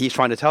he's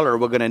trying to tell her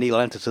we're going to need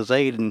Atlantis'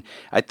 aid. And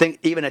I think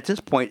even at this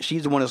point,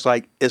 she's the one that's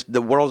like, it's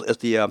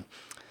the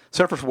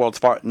surface world's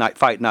fight,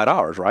 not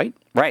ours, right?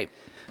 Right.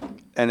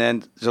 And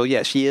then, so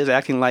yeah, he's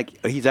acting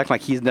like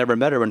he's never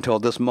met her until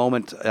this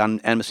moment on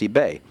Embassy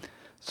Bay.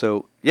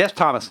 So, yes,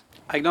 Thomas.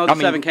 I know the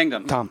Seven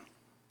Kingdoms. Tom,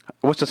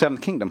 what's the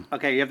Seventh Kingdom?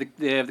 Okay, you have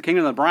the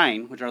Kingdom of the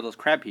Brine, which are those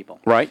crab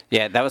people. Right?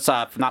 Yeah, that was, if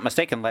I'm not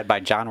mistaken, led by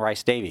John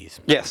Rice Davies.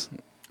 Yes.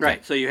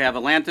 Right. So you have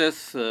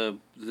Atlantis,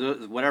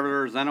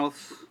 whatever,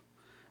 Xenos,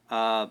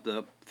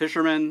 the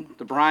fishermen,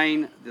 the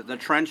brine, the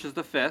trench is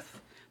the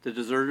fifth, the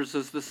deserters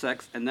is the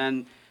sixth, and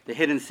then the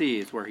hidden sea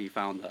is where he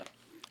found the.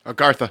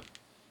 Agartha.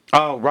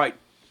 Oh, right.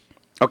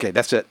 Okay,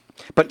 that's it.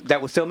 But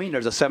that would still mean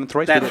there's a seventh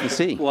race we didn't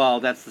see. Well,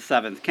 that's the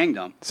seventh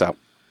kingdom. So,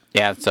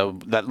 Yeah, so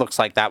that looks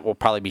like that will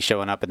probably be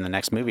showing up in the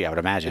next movie, I would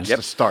imagine. It's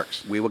the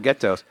Starks. we will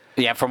get those.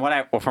 Yeah, from what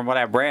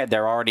I've read,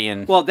 they're already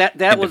in. Well,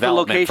 that in was the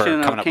development for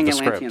location coming of up King with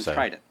the Atlantean's script, so.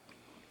 Trident.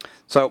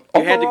 So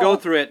You had to go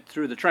overall-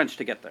 through the trench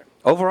to get there.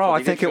 Overall, So I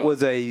they think did it show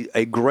was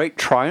a great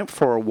triumph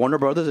for Warner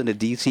Brothers and the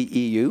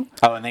DCEU.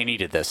 Oh, and they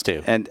needed this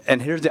too. And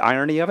here's the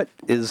irony of it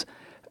is,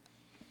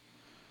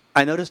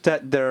 I noticed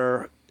that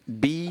their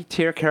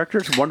B-tier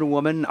characters, Wonder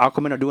Woman,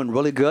 Aquaman, are doing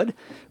really good,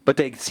 but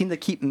they seem to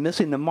keep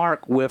missing the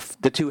mark with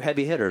the two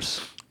heavy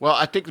hitters. Well,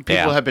 I think the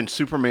people Yeah. have been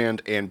Superman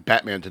and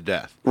Batman to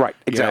death. Right,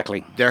 You know,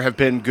 exactly. there have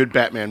been good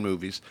Batman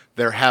movies.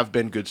 There have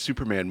been good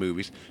Superman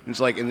movies. And it's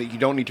like, and you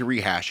don't need to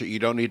rehash it. You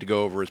don't need to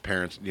go over his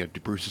parents,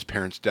 Bruce's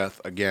parents' death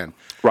again.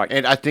 Right.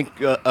 And I think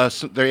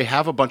so they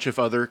have a bunch of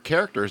other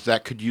characters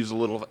that could use a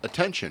little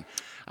attention.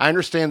 I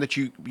understand that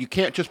you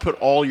can't just put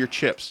all your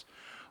chips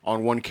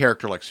on one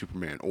character like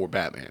Superman or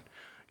Batman.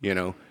 You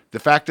know, the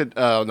fact that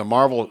the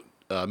Marvel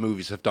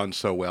movies have done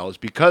so well is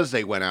because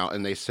they went out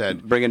and they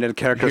said, Bringing in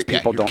characters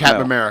people here's don't Captain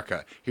know.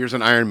 America. Here's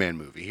an Iron Man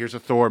movie. Here's a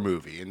Thor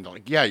movie. And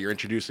like, yeah, you're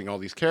introducing all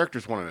these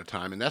characters one at a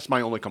time. And that's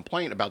my only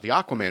complaint about the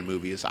Aquaman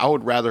movie is I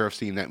would rather have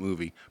seen that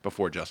movie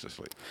before Justice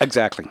League.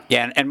 Exactly.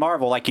 Yeah, and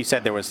Marvel, like you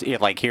said, there was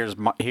like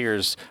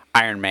here's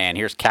Iron Man,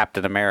 here's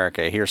Captain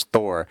America, here's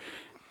Thor.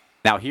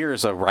 Now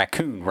here's a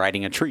raccoon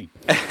riding a tree.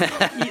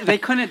 They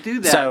couldn't do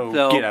that, So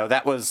though.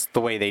 that was the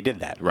way they did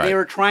that. Right. They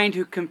were trying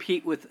to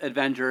compete with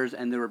Avengers,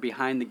 and they were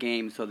behind the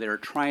game, so they were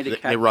trying to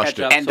They rushed catch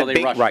it. up. And so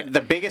they rushed it.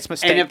 the biggest And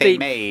mistake if they they-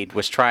 made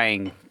was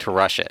trying to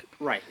rush it.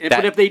 Right. That-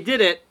 But if they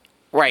did it,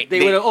 Right. they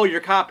would have. Oh, you're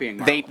copying.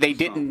 Marvel, They so.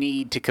 didn't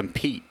need to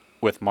compete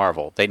with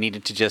Marvel. They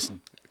needed to just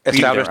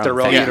Establish do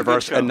their own thing.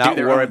 universe and Do not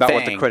their worry own about what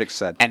the thing critics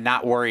said. and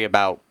not worry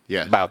about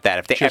Yes. that.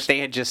 If Just- they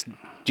had just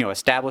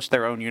established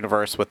their own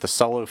universe with the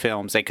solo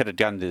films, they could have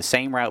done the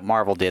same route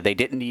Marvel did. They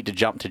didn't need to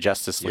jump to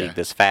Justice League Yeah.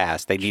 this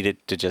fast. They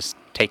needed to just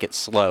take it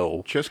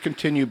slow. Just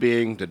continue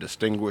being the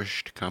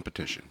distinguished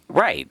competition.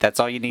 Right. That's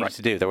all you needed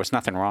to do. There was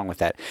nothing wrong with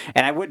that.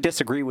 And I would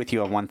disagree with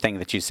you on one thing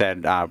that you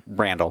said,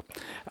 Randall.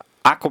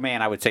 Aquaman,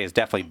 I would say, is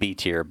definitely B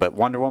tier, but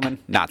Wonder Woman,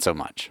 not so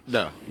much.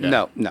 No.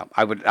 No.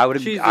 I would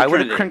She's the I would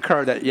Trinity.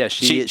 concur that yes,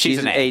 she's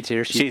an an A. A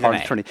tier. She's She's part an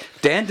of A. Trinity.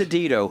 Dan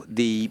DiDio,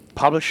 the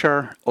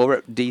publisher over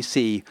at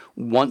DC,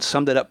 once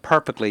summed it up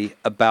perfectly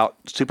about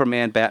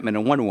Superman, Batman,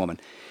 and Wonder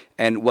Woman.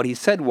 And what he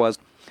said was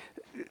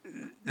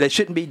they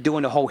shouldn't be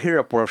doing the whole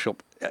hero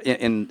worship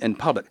in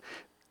public.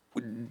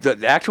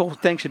 The actual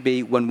thing should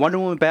be when Wonder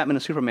Woman, Batman,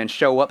 and Superman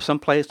show up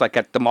someplace, like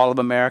at the Mall of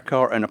America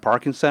or in a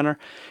parking center,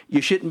 you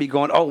shouldn't be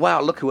going, oh,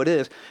 wow, look who it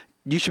is.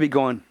 you should be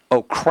going,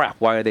 oh crap,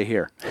 why are they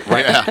here?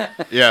 Yeah.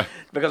 Yeah.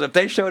 Because if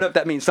they showed up,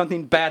 that means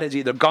something bad has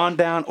either gone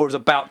down or is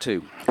about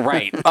to.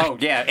 Right. Oh,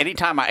 yeah.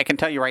 Anytime I can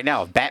tell you right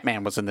now, if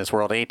Batman was in this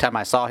world, anytime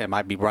I saw him,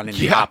 I'd be running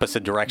the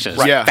opposite direction as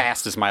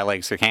fast as my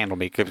legs could handle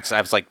me. Because I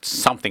was like,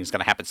 something's going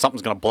to happen.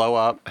 Something's going to blow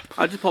up.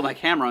 I'll just pull my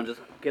camera and just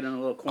get in a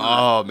little corner.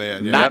 Oh,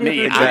 man. Yeah. Not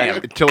me. I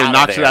am Until he out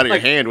knocks of it there. out of your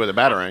hand with a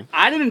batarang.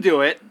 I didn't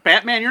do it.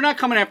 Batman, you're not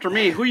coming after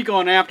me. Who are you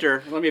going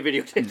after? Let me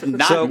videotape this.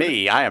 Not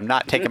me. I am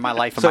not taking my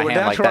life in So my we're hand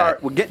down like to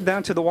that. we're getting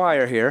down to the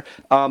wire here.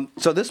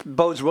 So this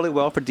bodes really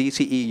well for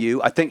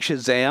DCEU. I think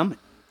Shazam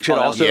should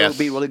also yes.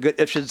 be really good.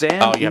 If Shazam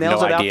Oh, you have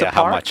nails no it out idea the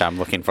how park, much I'm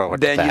looking forward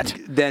to then that.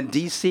 then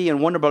DC and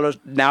Warner Brothers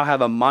now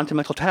have a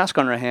monumental task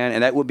on their hand,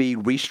 and that would be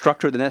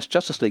restructure the next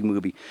Justice League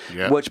movie.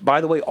 Yep. Which,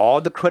 by the way, all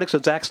the critics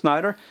of Zack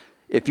Snyder,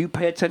 if you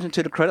pay attention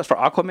to the credits for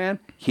Aquaman,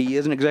 he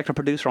is an executive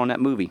producer on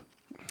that movie.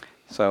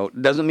 So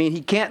it doesn't mean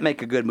he can't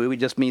make a good movie; it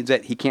just means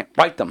that he can't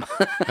write them.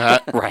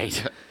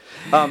 Right.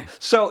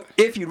 So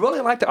if you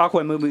really like the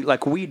Aquaman movie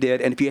like we did,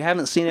 and if you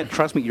haven't seen it,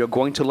 trust me, you're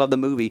going to love the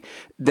movie,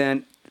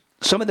 then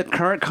some of the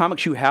current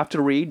comics you have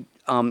to read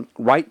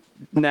right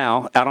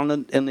now out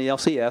in the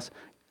LCS,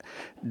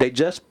 they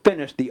just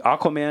finished the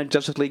Aquaman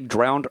Justice League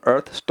Drowned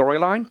Earth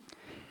storyline.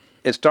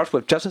 It starts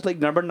with Justice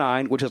League number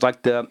 9, which is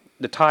like the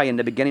tie in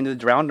the beginning of the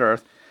Drowned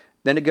Earth.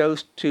 Then it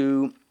goes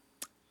to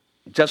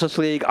Justice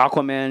League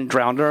Aquaman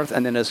Drowned Earth,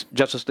 and then there's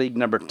Justice League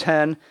number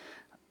 10,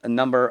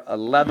 number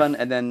 11,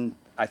 and then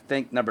I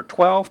think number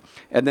 12,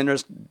 and then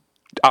there's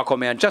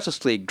Aquaman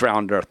Justice League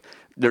Drowned Earth.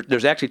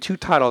 There's actually 2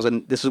 titles,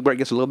 and this is where it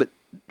gets a little bit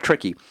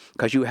tricky,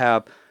 because you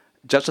have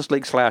Justice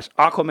League /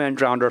 Aquaman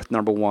Drowned Earth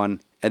number 1,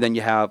 and then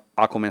you have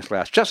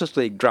Aquaman / Justice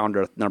League Drowned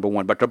Earth number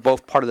 1, but they're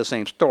both part of the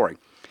same story.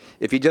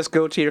 If you just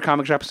go to your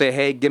comic shop and say,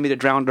 hey, give me the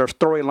Drowned Earth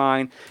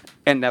storyline,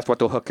 and that's what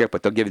they'll hook you up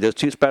with. They'll give you those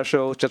 2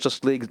 specials,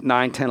 Justice League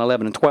 9, 10,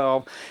 11, and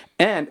 12,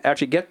 and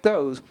after you get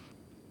those,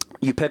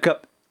 you pick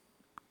up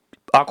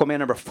Aquaman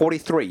number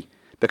 43,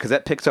 because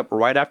that picks up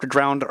right after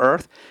Drowned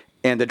Earth,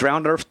 and the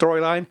Drowned Earth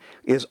storyline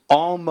is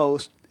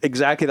almost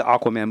exactly the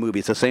Aquaman movie.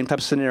 It's the same type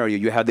of scenario.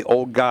 You have the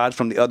old gods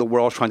from the other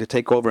worlds trying to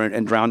take over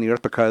and drown the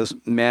Earth because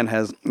man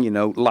has,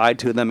 lied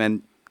to them,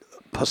 and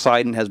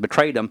Poseidon has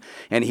betrayed him,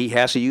 and he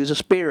has to use a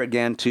spear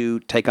again to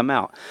take him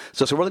out.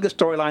 So it's a really good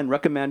storyline.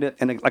 Recommend it.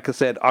 And like I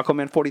said,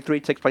 Aquaman 43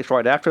 takes place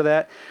right after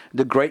that.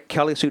 The great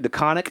Kelly Sue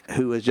DeConnick,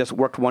 who has just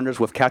worked wonders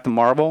with Captain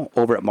Marvel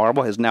over at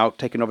Marvel, has now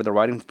taken over the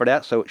writing for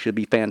that, so it should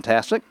be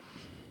fantastic.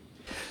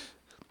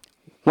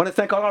 Want to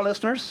thank all our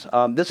listeners.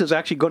 This is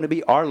actually going to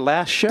be our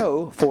last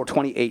show for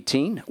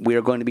 2018. We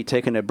are going to be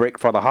taking a break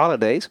for the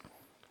holidays.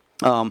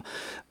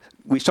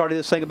 We started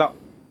this thing about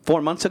 4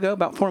 months ago,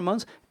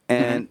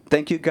 and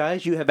thank you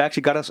guys. You have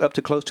actually got us up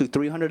to close to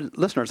 300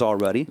 listeners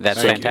already.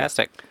 That's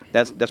fantastic.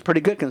 That's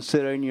pretty good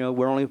considering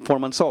we're only 4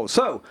 months old.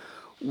 So,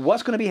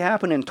 what's going to be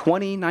happening in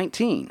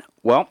 2019?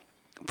 Well,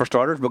 for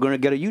starters, we're going to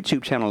get a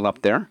YouTube channel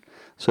up there.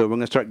 So we're going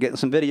to start getting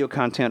some video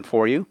content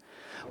for you.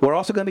 We're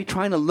also going to be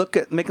trying to look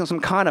at making some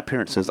con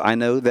appearances. I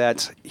know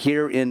that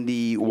here in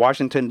the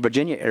Washington,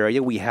 Virginia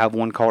area, we have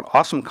one called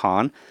Awesome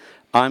Con.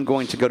 I'm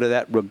going to go to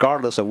that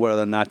regardless of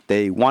whether or not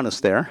they want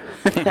us there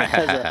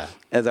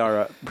as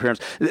our appearance.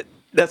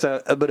 That's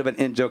a bit of an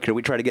in-joke here.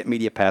 We try to get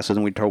media passes,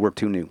 and we're told we're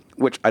too new,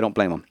 which I don't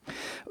blame them.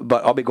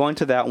 But I'll be going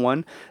to that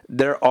one.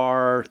 There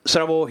are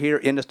several here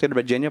in the state of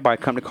Virginia by a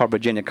company called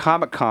Virginia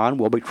Comic Con.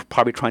 We'll be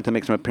probably trying to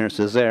make some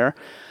appearances there.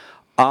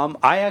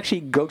 I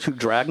actually go to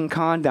Dragon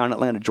Con down in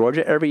Atlanta,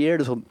 Georgia every year.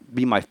 This will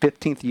be my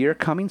 15th year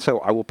coming, so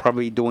I will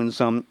probably be doing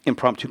some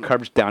impromptu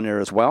coverage down there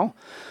as well.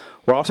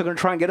 We're also going to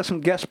try and get us some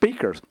guest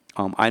speakers.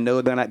 I know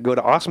that when I go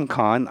to Awesome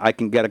Con, I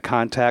can get a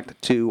contact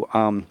to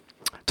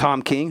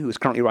Tom King, who is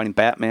currently writing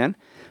Batman.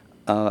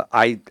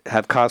 I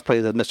have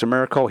cosplayed as Mr.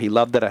 Miracle. He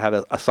loved it. I have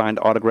a signed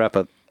autograph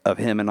of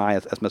him and I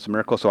as Mr.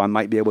 Miracle, so I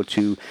might be able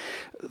to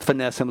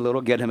finesse him a little,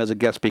 get him as a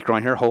guest speaker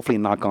on here, hopefully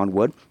knock on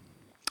wood.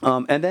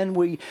 And then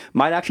we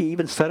might actually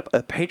even set up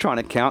a Patreon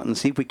account and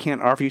see if we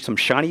can't offer you some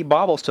shiny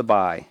baubles to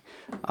buy.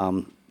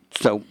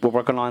 So we're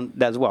working on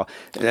that as well.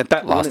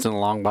 Lost in the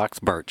Long Box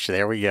Birch.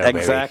 There we go.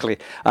 Exactly.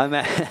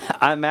 Baby.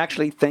 I'm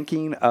actually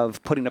thinking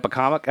of putting up a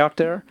comic out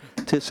there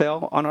to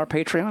sell on our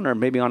Patreon or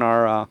maybe on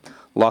our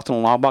Lost in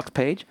the Long Box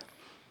page.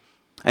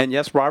 And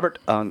yes, Robert,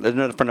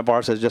 another friend of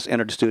ours has just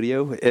entered the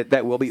studio.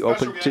 That will be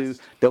open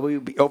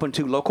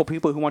to local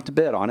people who want to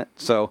bid on it.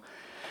 So.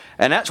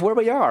 And that's where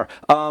we are.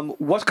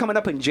 What's coming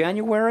up in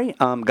January?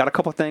 Got a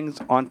couple things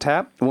on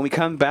tap. When we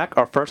come back,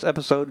 our first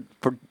episode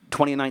for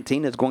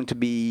 2019 is going to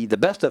be the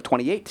best of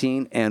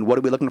 2018, and what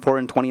are we looking for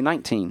in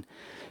 2019?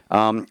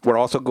 We're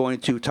also going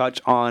to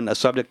touch on a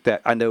subject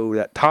that I know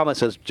that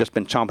Thomas has just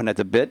been chomping at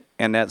the bit,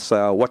 and that's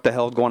what the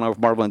hell is going on with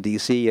Marvel and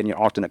DC and your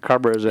alternate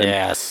covers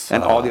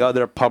and all the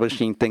other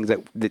publishing things that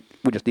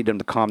we just need them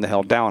to calm the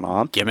hell down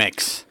on.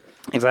 Gimmicks.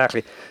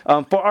 Exactly.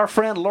 For our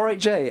friend Lori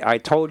J, I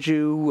told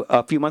you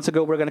a few months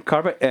ago we're going to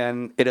cover it,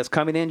 and it is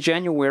coming in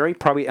January,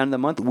 probably end of the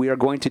month. We are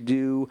going to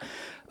do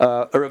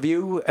a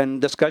review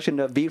and discussion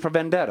of V for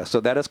Vendetta,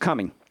 so that is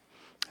coming.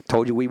 I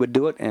told you we would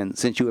do it, and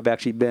since you have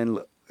actually been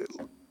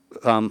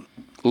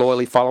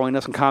loyally following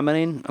us and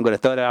commenting, I'm going to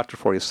throw that out there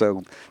for you.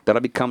 So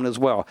that'll be coming as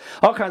well.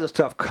 All kinds of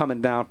stuff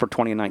coming down for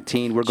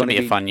 2019. We're Should going to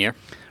be a fun year.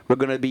 We're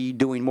going to be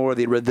doing more of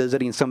the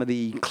revisiting some of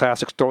the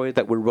classic stories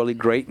that were really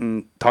great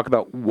and talk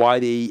about why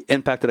they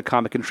impacted the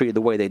comic industry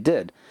the way they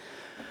did.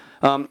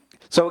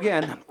 So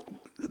again,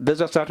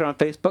 visit us out there on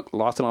Facebook,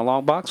 Lost in a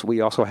Long Box.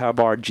 We also have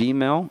our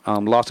Gmail,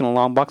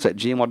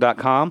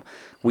 lostinalongbox@gmail.com.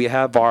 We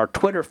have our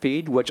Twitter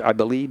feed, which I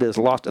believe is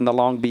Lost in the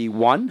Long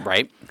B1.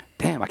 Right.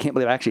 Damn, I can't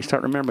believe I actually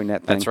start remembering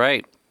that thing. That's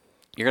right.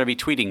 You're going to be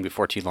tweeting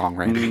before too long,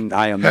 right?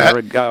 I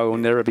will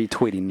never be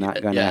tweeting.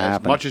 Not going to Yeah, as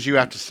happen. much as you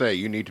have to say,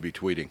 you need to be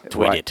tweeting.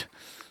 Tweet Right. it.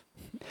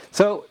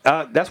 So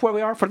that's where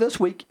we are for this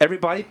week.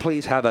 Everybody,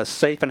 please have a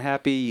safe and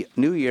happy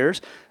New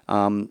Year's.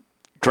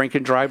 Drink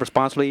and drive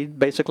responsibly,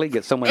 basically.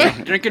 Get someone...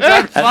 Drink and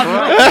drive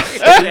responsibly.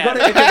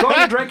 If you're going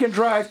to drink and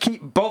drive,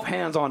 keep both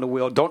hands on the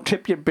wheel. Don't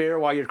tip your beer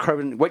while you're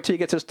curving. Wait till you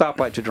get to the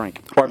stoplight to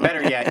drink. Or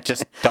better yet,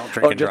 just don't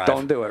drink Or and just drive.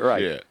 don't do it,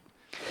 right. Yeah.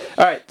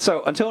 All right,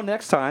 so until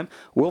next time,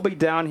 we'll be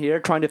down here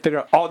trying to figure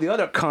out all the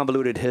other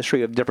convoluted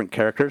history of different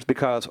characters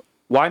because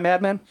why,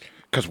 Madman?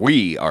 Because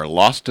we are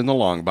lost in the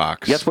long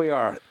box. Yes, we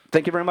are.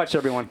 Thank you very much,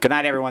 everyone. Good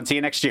night, everyone. See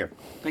you next year.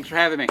 Thanks for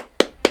having me.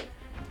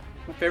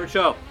 My favorite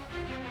show.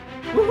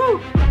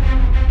 Woohoo!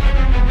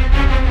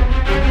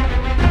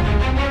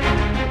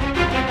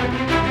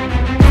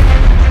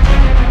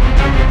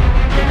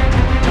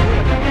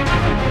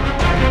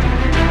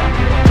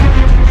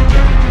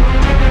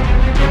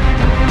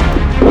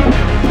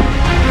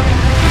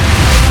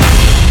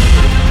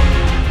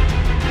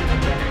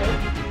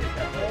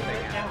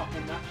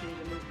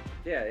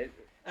 Yeah,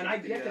 and I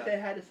get that they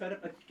had to set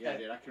up a... Yeah,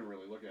 dude, I can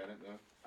really look at it, though.